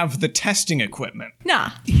didn't have the testing equipment.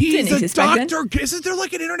 Nah, he's a doctor. Isn't there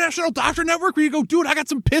like an international doctor network where you go, dude, I got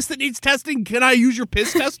some piss that needs testing. Can I use your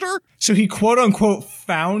piss tester? So he quote unquote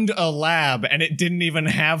found a lab and it didn't even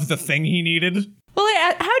have the thing he needed. Well,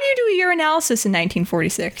 how do you do a urinalysis in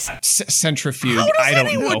 1946? Centrifuge. How does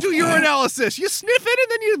anyone do urinalysis? You sniff it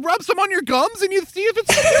and then you rub some on your gums and you see if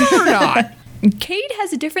it's secure or not. Cade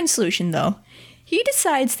has a different solution, though. He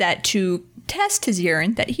decides that to test his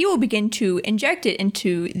urine, that he will begin to inject it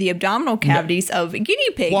into the abdominal cavities of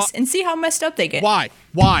guinea pigs and see how messed up they get. Why?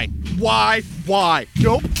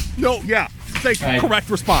 Nope. No, yeah. Say correct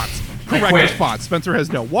response. Correct response. Spencer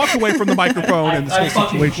has no. Walk away from the microphone in this whole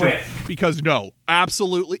situation. Because no.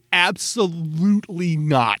 Absolutely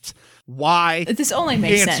not. Why? This only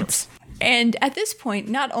makes sense. And at this point,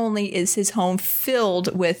 not only is his home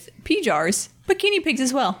filled with pee jars, but guinea pigs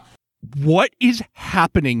as well. What is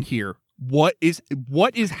happening here? What is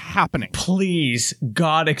happening? Please,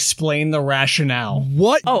 God, explain the rationale.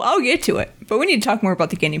 What? Oh, I'll get to it. But we need to talk more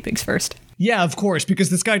about the guinea pigs first. Yeah, of course,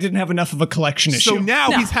 because this guy didn't have enough of a collection issue. So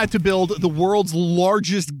now he's had to build the world's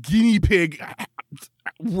largest guinea pig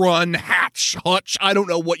hutch. I don't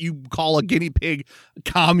know what you call a guinea pig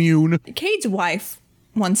commune. Cade's wife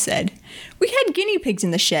once said, "We had guinea pigs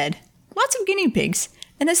in the shed. Lots of guinea pigs.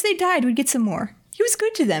 And as they died, we'd get some more. He was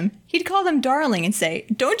good to them. He'd call them darling and say,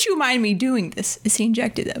 'Don't you mind me doing this,' as he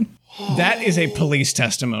injected them." That is a police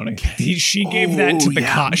testimony. She gave that to the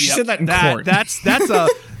cops. She said that in court.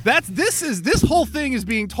 This whole thing is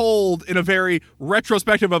being told in a very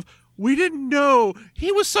retrospective of, we didn't know.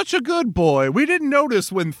 He was such a good boy. We didn't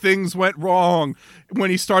notice when things went wrong, when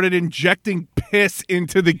he started injecting piss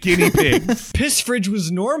into the guinea pigs. Piss fridge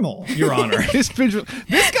was normal, Your Honor. This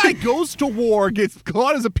guy goes to war, gets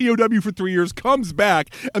caught as a POW for 3 years, comes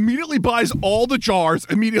back, immediately buys all the jars,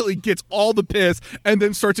 immediately gets all the piss, and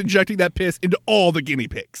then starts injecting that piss into all the guinea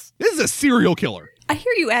pigs. This is a serial killer. I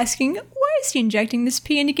hear you asking, why is he injecting this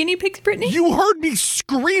pee into guinea pigs, Brittany? You heard me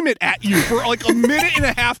scream it at you for like a minute and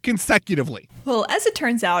a half consecutively. Well, as it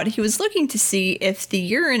turns out, he was looking to see if the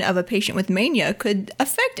urine of a patient with mania could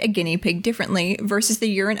affect a guinea pig differently versus the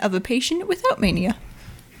urine of a patient without mania.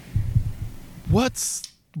 What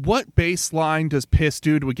baseline does piss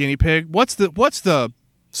do to a guinea pig? What's the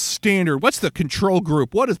standard? What's the control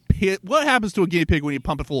group? What happens to a guinea pig when you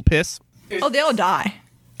pump it full of piss? Oh, they all die.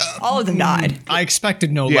 All of them died. I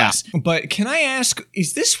expected no less. But can I ask,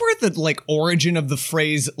 is this where the origin of the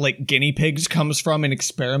phrase guinea pigs comes from in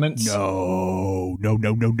experiments? No.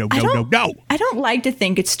 I don't like to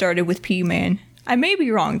think it started with Pea Man. I may be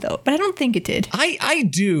wrong, though, but I don't think it did. I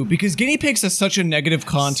do, because guinea pigs has such a negative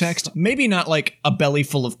context. Maybe not like a belly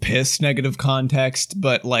full of piss negative context,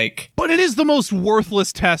 but like... But it is the most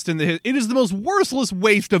worthless test it is the most worthless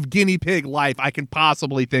waste of guinea pig life I can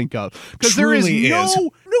possibly think of. Because there is no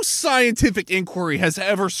scientific inquiry has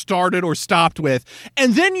ever started or stopped with,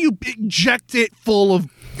 and then you inject it full of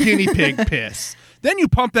guinea pig piss. Then you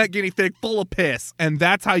pump that guinea pig full of piss, and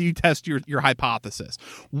that's how you test your hypothesis.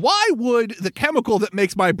 Why would the chemical that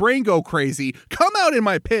makes my brain go crazy come out in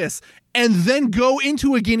my piss and then go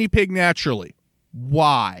into a guinea pig naturally?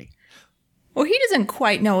 Why? Well, he doesn't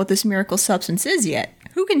quite know what this miracle substance is yet.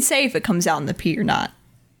 Who can say if it comes out in the pee or not?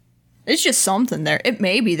 It's just something there. It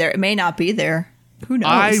may be there. It may not be there. Who knows?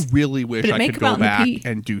 I really wish I could go back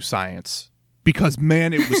and do science. Because,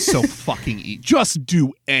 man, it was so fucking easy. Just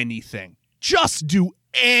do anything. Just do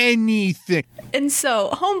anything. And so,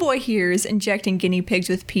 Homeboy here is injecting guinea pigs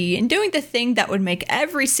with pee and doing the thing that would make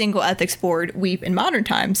every single ethics board weep in modern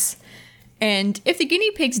times. And if the guinea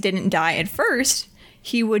pigs didn't die at first,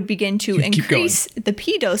 he would begin to increase the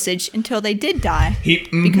pee dosage until they did die.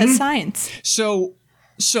 Because science. So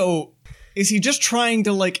is he just trying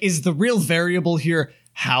to, like, is the real variable here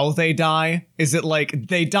how they die? Is it like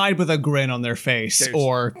they died with a grin on their face,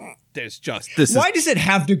 or... Why does it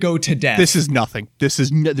have to go to death? This is nothing. There's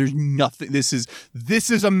nothing. This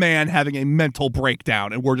is a man having a mental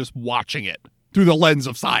breakdown, and we're just watching it through the lens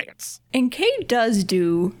of science. And Cade does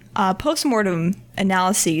do post-mortem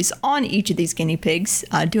analyses on each of these guinea pigs,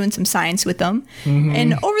 doing some science with them. Mm-hmm.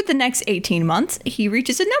 And over the next 18 months, he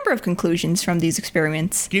reaches a number of conclusions from these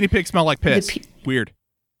experiments. Guinea pigs smell like piss. Weird.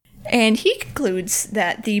 And he concludes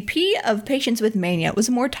that the pee of patients with mania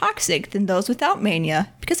was more toxic than those without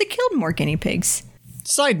mania because it killed more guinea pigs.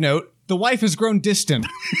 Side note, the wife has grown distant.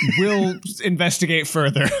 We'll investigate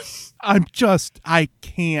further. I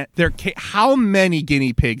can't. How many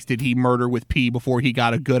guinea pigs did he murder with pee before he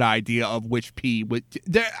got a good idea of which pee would...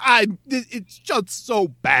 It's just so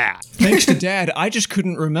bad. Thanks to Dad, I just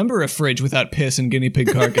couldn't remember a fridge without piss and guinea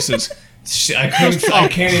pig carcasses. I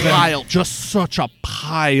can't even... Just such a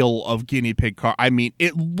pile of guinea pig I mean,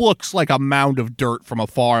 it looks like a mound of dirt from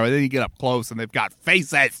afar, and then you get up close and they've got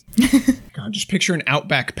faces. God, just picture an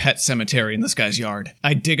Outback pet cemetery in this guy's yard.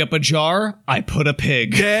 I dig up a jar, I put a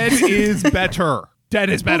pig. Dead is better. Dead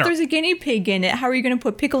is better. Well, if there's a guinea pig in it, how are you going to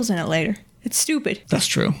put pickles in it later? It's stupid. That's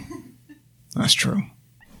true. That's true.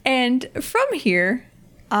 And from here,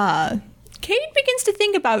 Cade begins to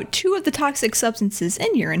think about two of the toxic substances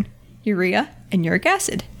in urine, urea and uric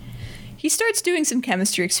acid. He starts doing some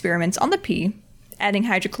chemistry experiments on the pee, adding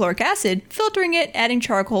hydrochloric acid, filtering it, adding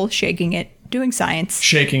charcoal, shaking it, doing science.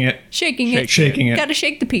 Shaking it. Shaking it. Gotta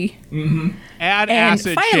shake the pee. Mm-hmm. Add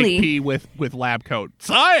acid, finally, shake pee with lab coat.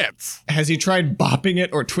 Science! Has he tried bopping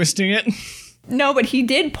it or twisting it? No, but he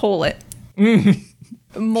did pull it.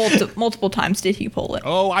 Multiple times did he pull it.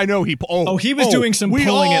 Oh, I know he he was doing some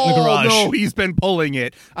pulling it in the garage. No, he's been pulling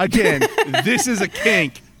it. Again, this is a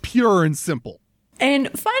kink, pure and simple.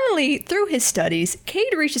 And finally, through his studies,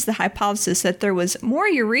 Cade reaches the hypothesis that there was more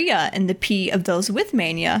urea in the pee of those with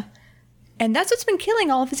mania, and that's what's been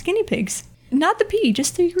killing all of his guinea pigs. Not the pee,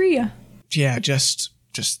 just the urea. Yeah, just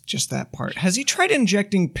that part. Has he tried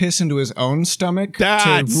injecting piss into his own stomach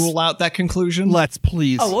to rule out that conclusion? Let's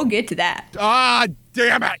please. Oh, we'll get to that. Ah,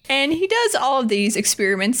 damn it! And he does all of these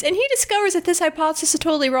experiments, and he discovers that this hypothesis is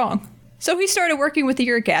totally wrong. So he started working with the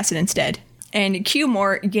uric acid instead, and cue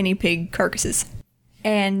more guinea pig carcasses.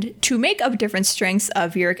 And to make up different strengths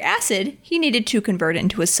of uric acid, he needed to convert it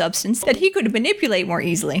into a substance that he could manipulate more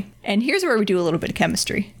easily. And here's where we do a little bit of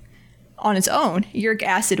chemistry. On its own, uric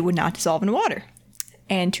acid would not dissolve in water.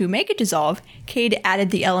 And to make it dissolve, Cade added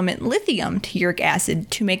the element lithium to uric acid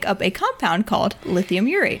to make up a compound called lithium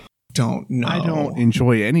urate. Don't know. I don't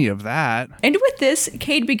enjoy any of that. And with this,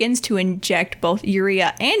 Cade begins to inject both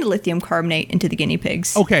urea and lithium carbonate into the guinea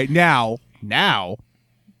pigs. Okay, now...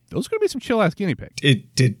 Those are going to be some chill-ass guinea pigs.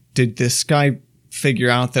 Did this guy figure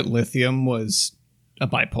out that lithium was a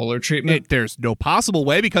bipolar treatment? There's no possible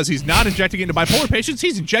way, because he's not injecting it into bipolar patients.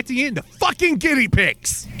 He's injecting it into fucking guinea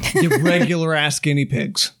pigs. Regular-ass guinea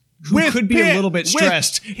pigs. Who could be a little bit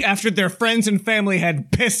stressed after their friends and family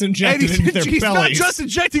had piss injected into their he's bellies. He's not just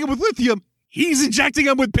injecting them with lithium. He's injecting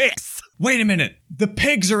them with piss. Wait a minute. The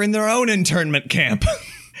pigs are in their own internment camp.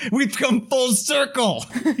 We've come full circle.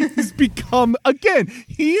 He's become, again,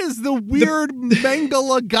 he is the weird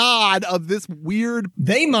Mangala god of this weird...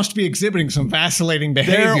 They must be exhibiting some vacillating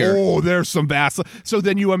behavior. There's some So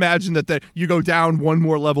then you imagine that you go down one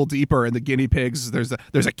more level deeper, and the guinea pigs, there's a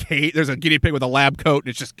guinea pig with a lab coat, and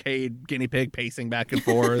it's just Cade, guinea pig, pacing back and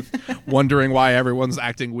forth, wondering why everyone's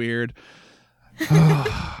acting weird.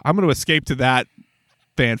 I'm going to escape to that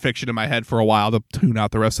fan fiction in my head for a while to tune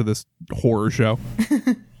out the rest of this horror show.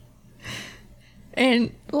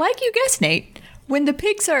 And like you guessed, Nate, when the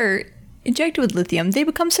pigs are injected with lithium, they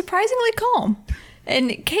become surprisingly calm.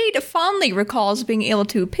 And Cade fondly recalls being able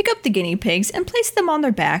to pick up the guinea pigs and place them on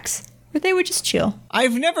their backs, where they would just chill.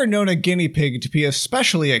 I've never known a guinea pig to be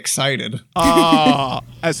especially excited.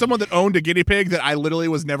 As someone that owned a guinea pig that I literally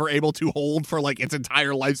was never able to hold for like its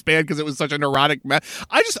entire lifespan because it was such a neurotic mess.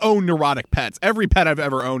 I just own neurotic pets. Every pet I've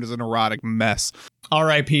ever owned is a neurotic mess.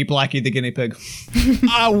 R.I.P. Blackie the guinea pig.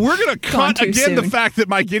 We're going to cut again the fact that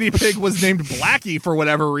my guinea pig was named Blackie for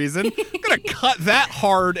whatever reason. I'm going to cut that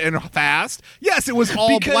hard and fast. Yes, it was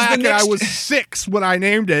all black and I was 6 when I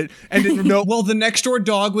named it and didn't know. Well, the next door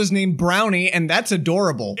dog was named Brownie and that's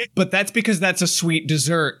adorable. But that's because that's a sweet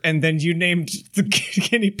dessert. And then you named the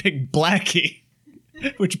guinea pig Blackie,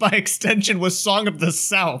 which by extension was Song of the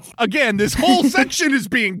South. Again, this whole section is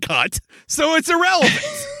being cut, so it's irrelevant.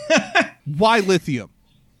 Why lithium?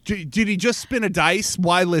 Did he just spin a dice?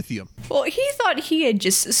 Why lithium? Well, he thought he had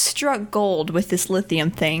just struck gold with this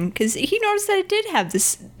lithium thing because he noticed that it did have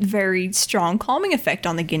this very strong calming effect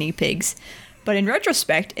on the guinea pigs. But in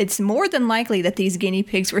retrospect, it's more than likely that these guinea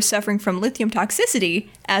pigs were suffering from lithium toxicity,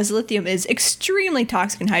 as lithium is extremely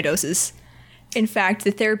toxic in high doses. In fact,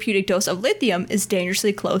 the therapeutic dose of lithium is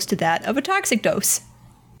dangerously close to that of a toxic dose.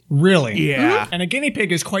 Really? Yeah. And a guinea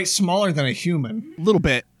pig is quite smaller than a human. Little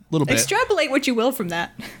bit. Extrapolate what you will from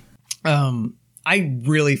that. I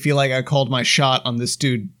really feel like I called my shot on this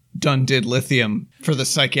dude done did lithium for the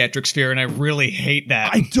psychiatric sphere, and I really hate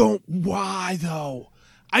that. I don't. Why, though?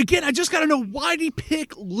 Again, I just got to know, why did he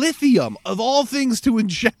pick lithium, of all things, to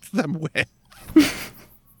inject them with?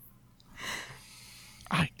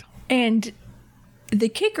 I don't. And the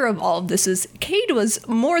kicker of all of this is Cade was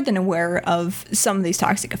more than aware of some of these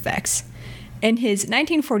toxic effects. In his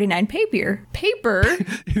 1949 paper...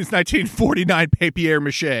 His 1949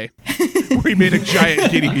 papier-mâché, where he made a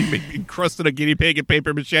giant he encrusted a guinea pig in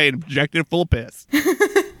papier-mâché and injected it full of piss.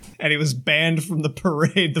 And he was banned from the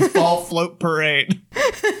parade, the fall float parade.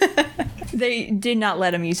 They did not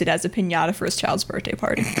let him use it as a piñata for his child's birthday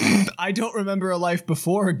party. I don't remember a life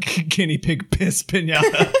before guinea pig piss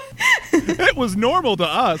piñata. It was normal to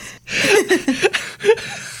us.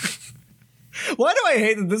 Why do I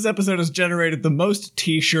hate that this episode has generated the most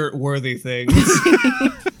t-shirt worthy things?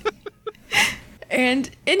 And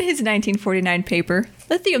in his 1949 paper,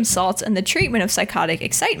 Lithium Salts and the Treatment of Psychotic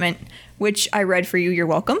Excitement, which I read for you, you're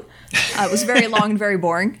welcome, was very long and very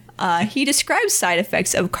boring. He describes side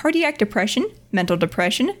effects of cardiac depression, mental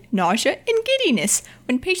depression, nausea, and giddiness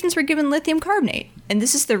when patients were given lithium carbonate. And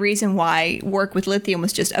this is the reason why work with lithium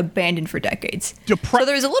was just abandoned for decades. So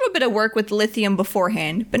there was a little bit of work with lithium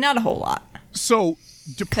beforehand, but not a whole lot. So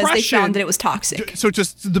depression, because they found that it was toxic. So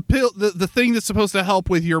just the pill, the thing that's supposed to help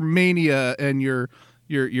with your mania and your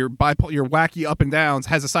bipolar, your wacky up and downs,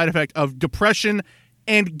 has a side effect of depression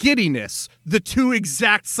and giddiness, the two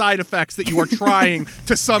exact side effects that you are trying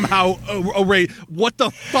to somehow array. What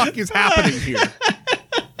the fuck is happening here?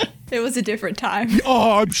 It was a different time.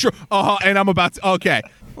 Oh, I'm sure. And I'm about to. Okay.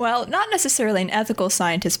 Well, not necessarily an ethical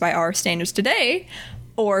scientist by our standards today,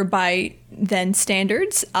 or by then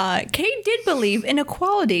standards, Cade did believe in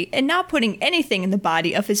equality and not putting anything in the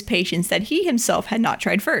body of his patients that he himself had not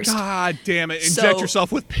tried first. God damn it. Inject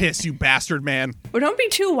yourself with piss, you bastard man. Well, don't be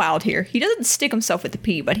too wild here. He doesn't stick himself with the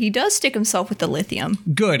pee, but he does stick himself with the lithium.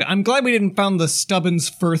 Good. I'm glad we didn't found the Stubbins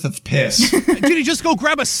Firth of piss. Did he just go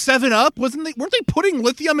grab a 7-Up? Weren't they putting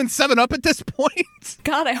lithium in 7-Up at this point?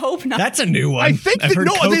 God, I hope not. That's a new one. I think I've heard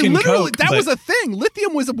no, Coke they and literally Coke, that was a thing.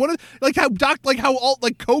 Lithium was one of how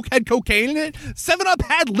Coke had cocaine in it. 7-Up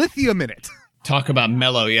had lithium in it. Talk about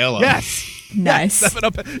Mellow Yellow. Yes. Nice.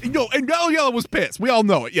 7-Up. No, and Mellow Yellow was piss. We all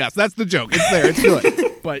know it. Yes, that's the joke. It's there. It's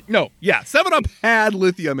good. But no, yeah, 7-Up had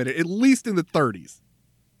lithium in it, at least in the 30s.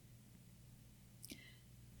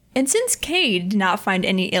 And since Cade did not find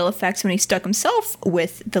any ill effects when he stuck himself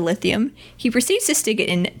with the lithium, he proceeds to stick it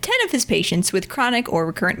in 10 of his patients with chronic or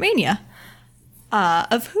recurrent mania,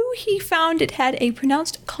 of who he found it had a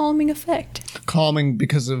pronounced calming effect. Calming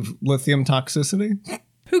because of lithium toxicity?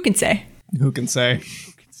 Who can say? Who can say?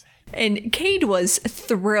 And Cade was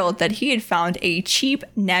thrilled that he had found a cheap,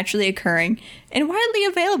 naturally occurring, and widely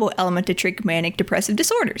available element to treat manic depressive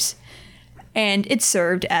disorders. And it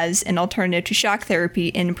served as an alternative to shock therapy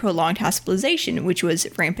in prolonged hospitalization, which was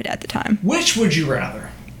rampant at the time. Which would you rather?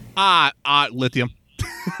 Lithium.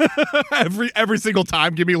 every single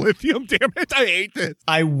time, give me lithium. Damn it, I hate this.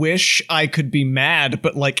 I wish I could be mad,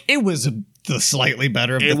 but like it was the slightly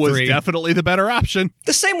better of the three. It was definitely the better option.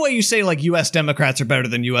 The same way you say, like, U.S. Democrats are better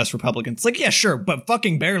than U.S. Republicans. Like, yeah, sure, but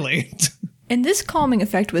fucking barely. And this calming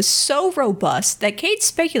effect was so robust that Cade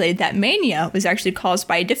speculated that mania was actually caused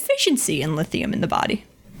by a deficiency in lithium in the body.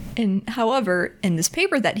 And however, in this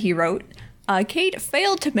paper that he wrote, Cade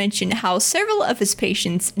failed to mention how several of his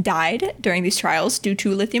patients died during these trials due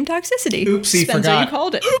to lithium toxicity. Oopsie, Spencer, forgot. you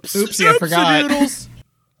called it. Oopsie, I forgot. Doodles.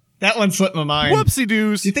 That one slipped my mind. Whoopsie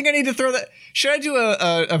doos. Do you think I need to throw that? Should I do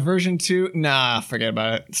a version 2? Nah, forget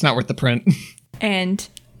about it. It's not worth the print. And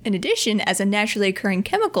in addition, as a naturally occurring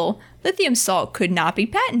chemical, lithium salt could not be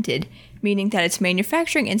patented, meaning that its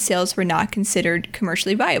manufacturing and sales were not considered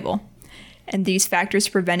commercially viable. And these factors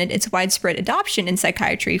prevented its widespread adoption in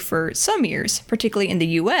psychiatry for some years, particularly in the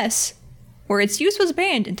US, where its use was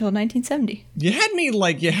banned until 1970. You had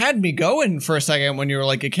me going for a second when you were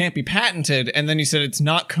like, it can't be patented, and then you said it's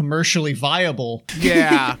not commercially viable.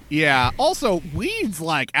 Yeah. Also, weed's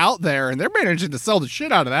like out there, and they're managing to sell the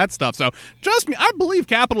shit out of that stuff. So, trust me, I believe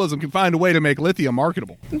capitalism can find a way to make lithium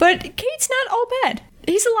marketable. But Cade's not all bad.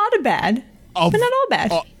 He's a lot of bad, but not all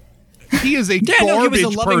bad. He is a he was a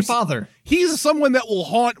loving father. He's someone that will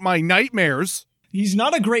haunt my nightmares. He's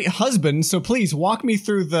not a great husband, so please walk me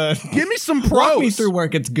through Give me some pros. Walk me through where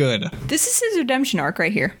it gets good. This is his redemption arc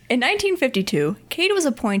right here. In 1952, Cade was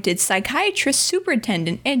appointed psychiatrist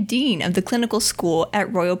superintendent and dean of the clinical school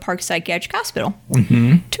at Royal Park Psychiatric Hospital.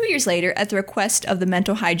 2 years later, at the request of the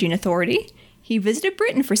Mental Hygiene Authority, he visited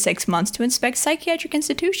Britain for 6 months to inspect psychiatric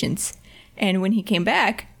institutions. And when he came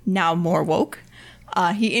back, now more woke,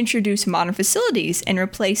 he introduced modern facilities and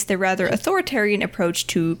replaced the rather authoritarian approach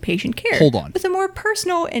to patient care Hold on. with a more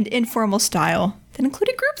personal and informal style that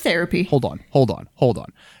included group therapy. Hold on.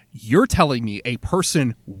 You're telling me a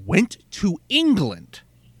person went to England,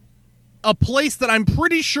 a place that I'm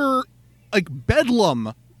pretty sure, like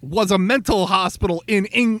Bedlam, was a mental hospital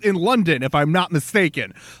in London, if I'm not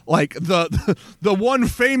mistaken. Like the one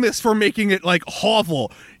famous for making it like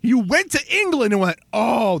awful. You went to England and went,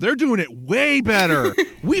 oh, they're doing it way better.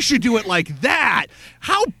 We should do it like that.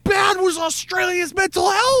 How bad was Australia's mental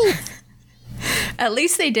health? At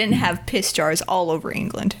least they didn't have piss jars all over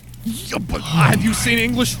England. Yeah, but have you seen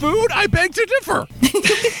English food? I beg to differ.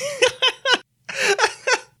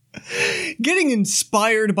 Getting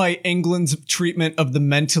inspired by England's treatment of the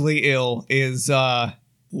mentally ill is, wow.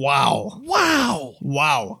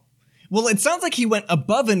 Well, it sounds like he went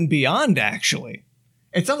above and beyond, actually.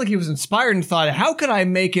 It sounds like he was inspired and thought, how could I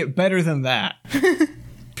make it better than that?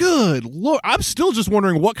 Good Lord. I'm still just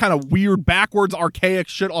wondering what kind of weird, backwards, archaic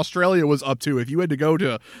shit Australia was up to if you had to go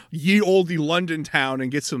to ye olde London town and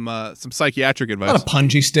get some psychiatric advice. A lot of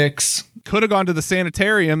punji sticks. Could have gone to the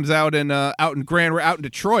sanitariums out in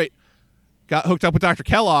Detroit. Got hooked up with Dr.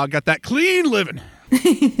 Kellogg, got that clean living.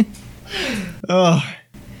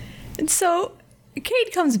 And so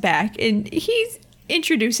Cade comes back and he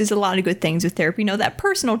introduces a lot of good things with therapy. You know, that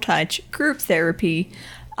personal touch, group therapy,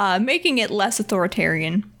 making it less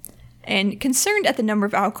authoritarian. And concerned at the number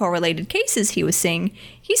of alcohol-related cases he was seeing,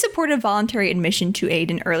 he supported voluntary admission to aid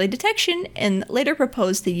in early detection and later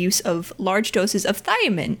proposed the use of large doses of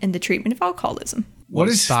thiamine in the treatment of alcoholism. What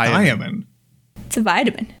is thiamine? It's a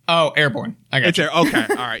vitamin. Oh, airborne. I got you. Okay,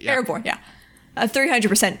 all right, yeah. Airborne, yeah.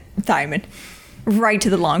 300% thiamine. Right to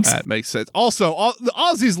the lungs. That makes sense. Also, the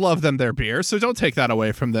Aussies love them their beer, so don't take that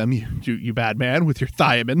away from them, you bad man, with your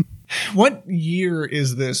thiamine. What year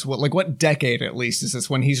is this? What decade, at least, is this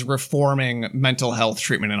when he's reforming mental health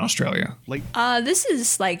treatment in Australia? This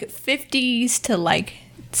is 50s to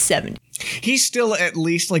 70s. He's still at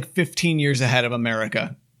least 15 years ahead of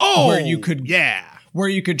America. Oh, where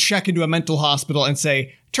you could check into a mental hospital and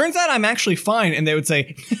say, turns out I'm actually fine. And they would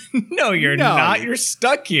say, no, you're not. You're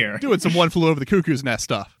stuck here. Doing some One Flew Over the Cuckoo's Nest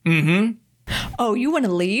stuff. Mm-hmm. Oh, you want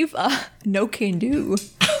to leave? No can do.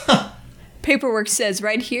 Paperwork says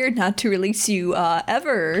right here not to release you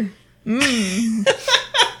ever. Mm.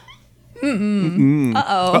 Mm-mm.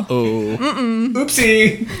 Uh-oh. Uh-oh. Mm-mm.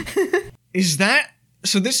 Oopsie. Is that...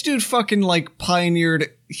 So this dude fucking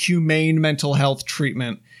pioneered humane mental health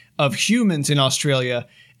treatment of humans in Australia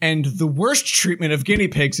and the worst treatment of guinea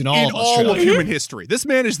pigs in all of Australia. All of human history. This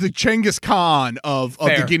man is the Genghis Khan of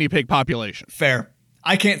the guinea pig population. Fair.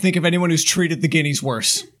 I can't think of anyone who's treated the guineas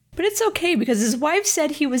worse. But it's okay because his wife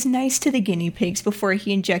said he was nice to the guinea pigs before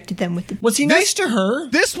he injected them with the... Was he nice to her?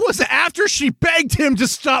 This was after she begged him to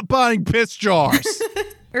stop buying piss jars.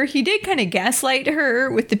 Or he did kind of gaslight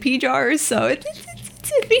her with the pee jars, so it's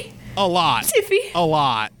iffy. A lot. It's iffy. A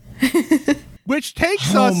lot. Which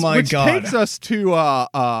takes us to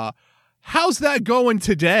how's that going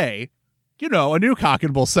today? You know, a new Cock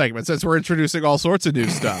and Bull segment since we're introducing all sorts of new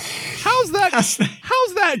stuff. How's How's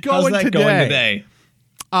that going today?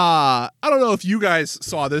 I don't know if you guys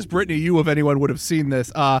saw this. Brittany, you of anyone would have seen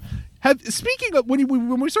this. Speaking of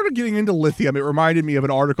when we started getting into lithium, it reminded me of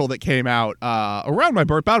an article that came out around my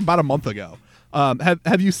birth, about a month ago.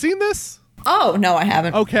 Have you seen this? Oh, no, I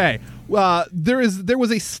haven't. Okay. There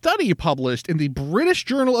was a study published in the British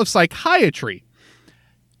Journal of Psychiatry,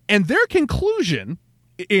 and their conclusion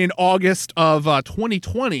in August of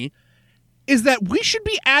 2020 is that we should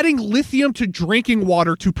be adding lithium to drinking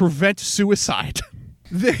water to prevent suicide.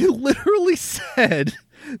 They literally said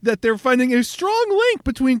that they're finding a strong link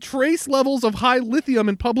between trace levels of high lithium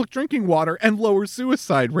in public drinking water and lower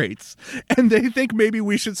suicide rates. And they think maybe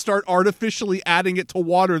we should start artificially adding it to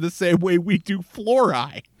water the same way we do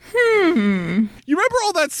fluoride. You remember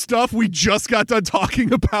all that stuff we just got done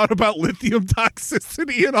talking about lithium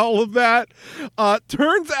toxicity and all of that?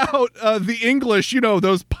 Turns out the English,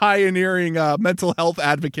 those pioneering mental health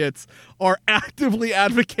advocates, are actively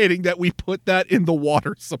advocating that we put that in the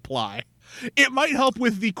water supply. It might help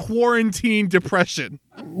with the quarantine depression.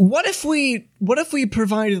 What if we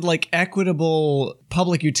provided like equitable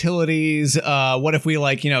public utilities? What if we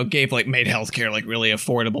gave made healthcare like really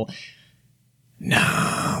affordable?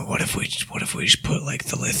 No, what if we just put like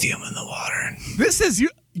the lithium in the water? This is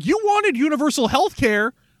you wanted universal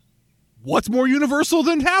healthcare. What's more universal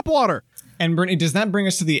than tap water? And Brittany, does that bring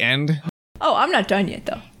us to the end? Oh, I'm not done yet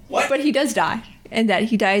though. What? But he does die, and that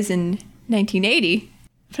he dies in 1980.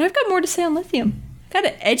 But I've got more to say on lithium.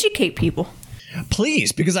 Gotta educate people.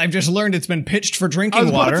 Please, because I've just learned it's been pitched for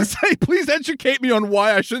drinking water. I was about to say, please educate me on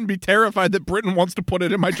why I shouldn't be terrified that Britain wants to put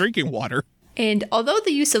it in my drinking water. And although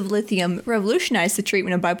the use of lithium revolutionized the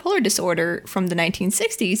treatment of bipolar disorder from the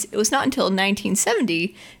 1960s, it was not until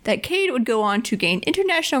 1970 that Cade would go on to gain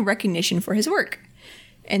international recognition for his work.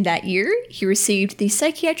 And that year, he received the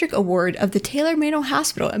Psychiatric Award of the Taylor Mental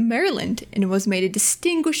Hospital in Maryland and was made a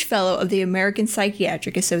Distinguished Fellow of the American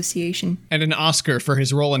Psychiatric Association. And an Oscar for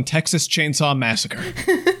his role in Texas Chainsaw Massacre.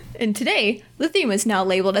 And today, lithium is now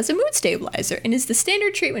labeled as a mood stabilizer and is the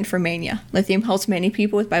standard treatment for mania. Lithium helps many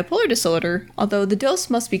people with bipolar disorder, although the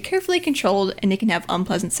dose must be carefully controlled and it can have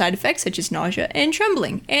unpleasant side effects such as nausea and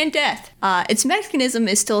trembling and death. Its mechanism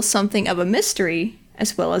is still something of a mystery,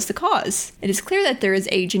 as well as the cause. It is clear that there is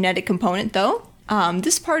a genetic component, though.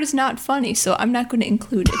 This part is not funny, so I'm not going to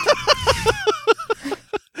include it.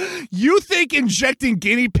 You think injecting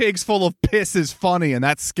guinea pigs full of piss is funny, and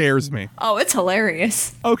that scares me. Oh, it's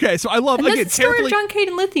hilarious. Okay, so I love, and again, that's the story of John Cade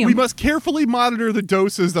and lithium. We must carefully monitor the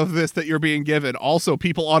doses of this that you're being given. Also,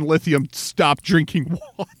 people on lithium, stop drinking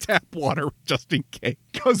tap water just in case,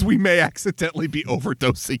 because we may accidentally be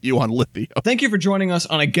overdosing you on lithium. Thank you for joining us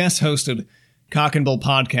on a guest-hosted Cock and Bull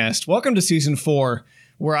podcast. Welcome to season 4,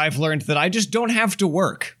 where I've learned that I just don't have to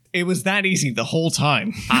work. It was that easy the whole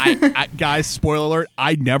time. Guys, spoiler alert,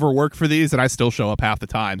 I never work for these and I still show up half the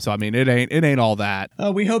time. So, I mean, it ain't all that.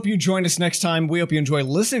 We hope you join us next time. We hope you enjoy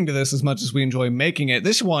listening to this as much as we enjoy making it.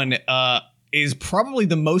 This one is probably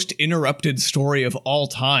the most interrupted story of all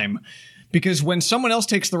time. Because when someone else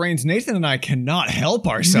takes the reins, Nathan and I cannot help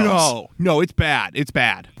ourselves. No, it's bad. It's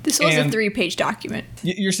bad. This was a 3-page document.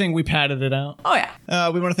 You're saying we padded it out? Oh, yeah.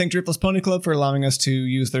 We want to thank Driftless Pony Club for allowing us to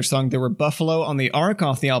use their song There Were Buffalo on the Ark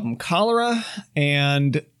off the album Cholera.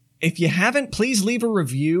 And if you haven't, please leave a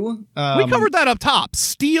review. We covered that up top.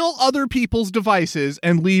 Steal other people's devices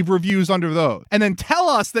and leave reviews under those. And then tell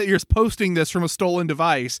us that you're posting this from a stolen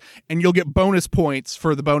device, and you'll get bonus points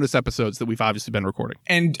for the bonus episodes that we've obviously been recording.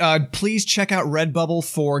 And please check out Redbubble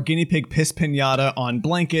for Guinea Pig Piss Pinata on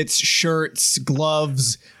blankets, shirts,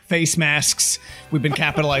 gloves, face masks. We've been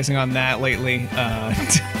capitalizing on that lately.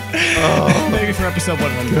 Maybe for episode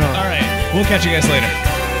 100. All right. We'll catch you guys later.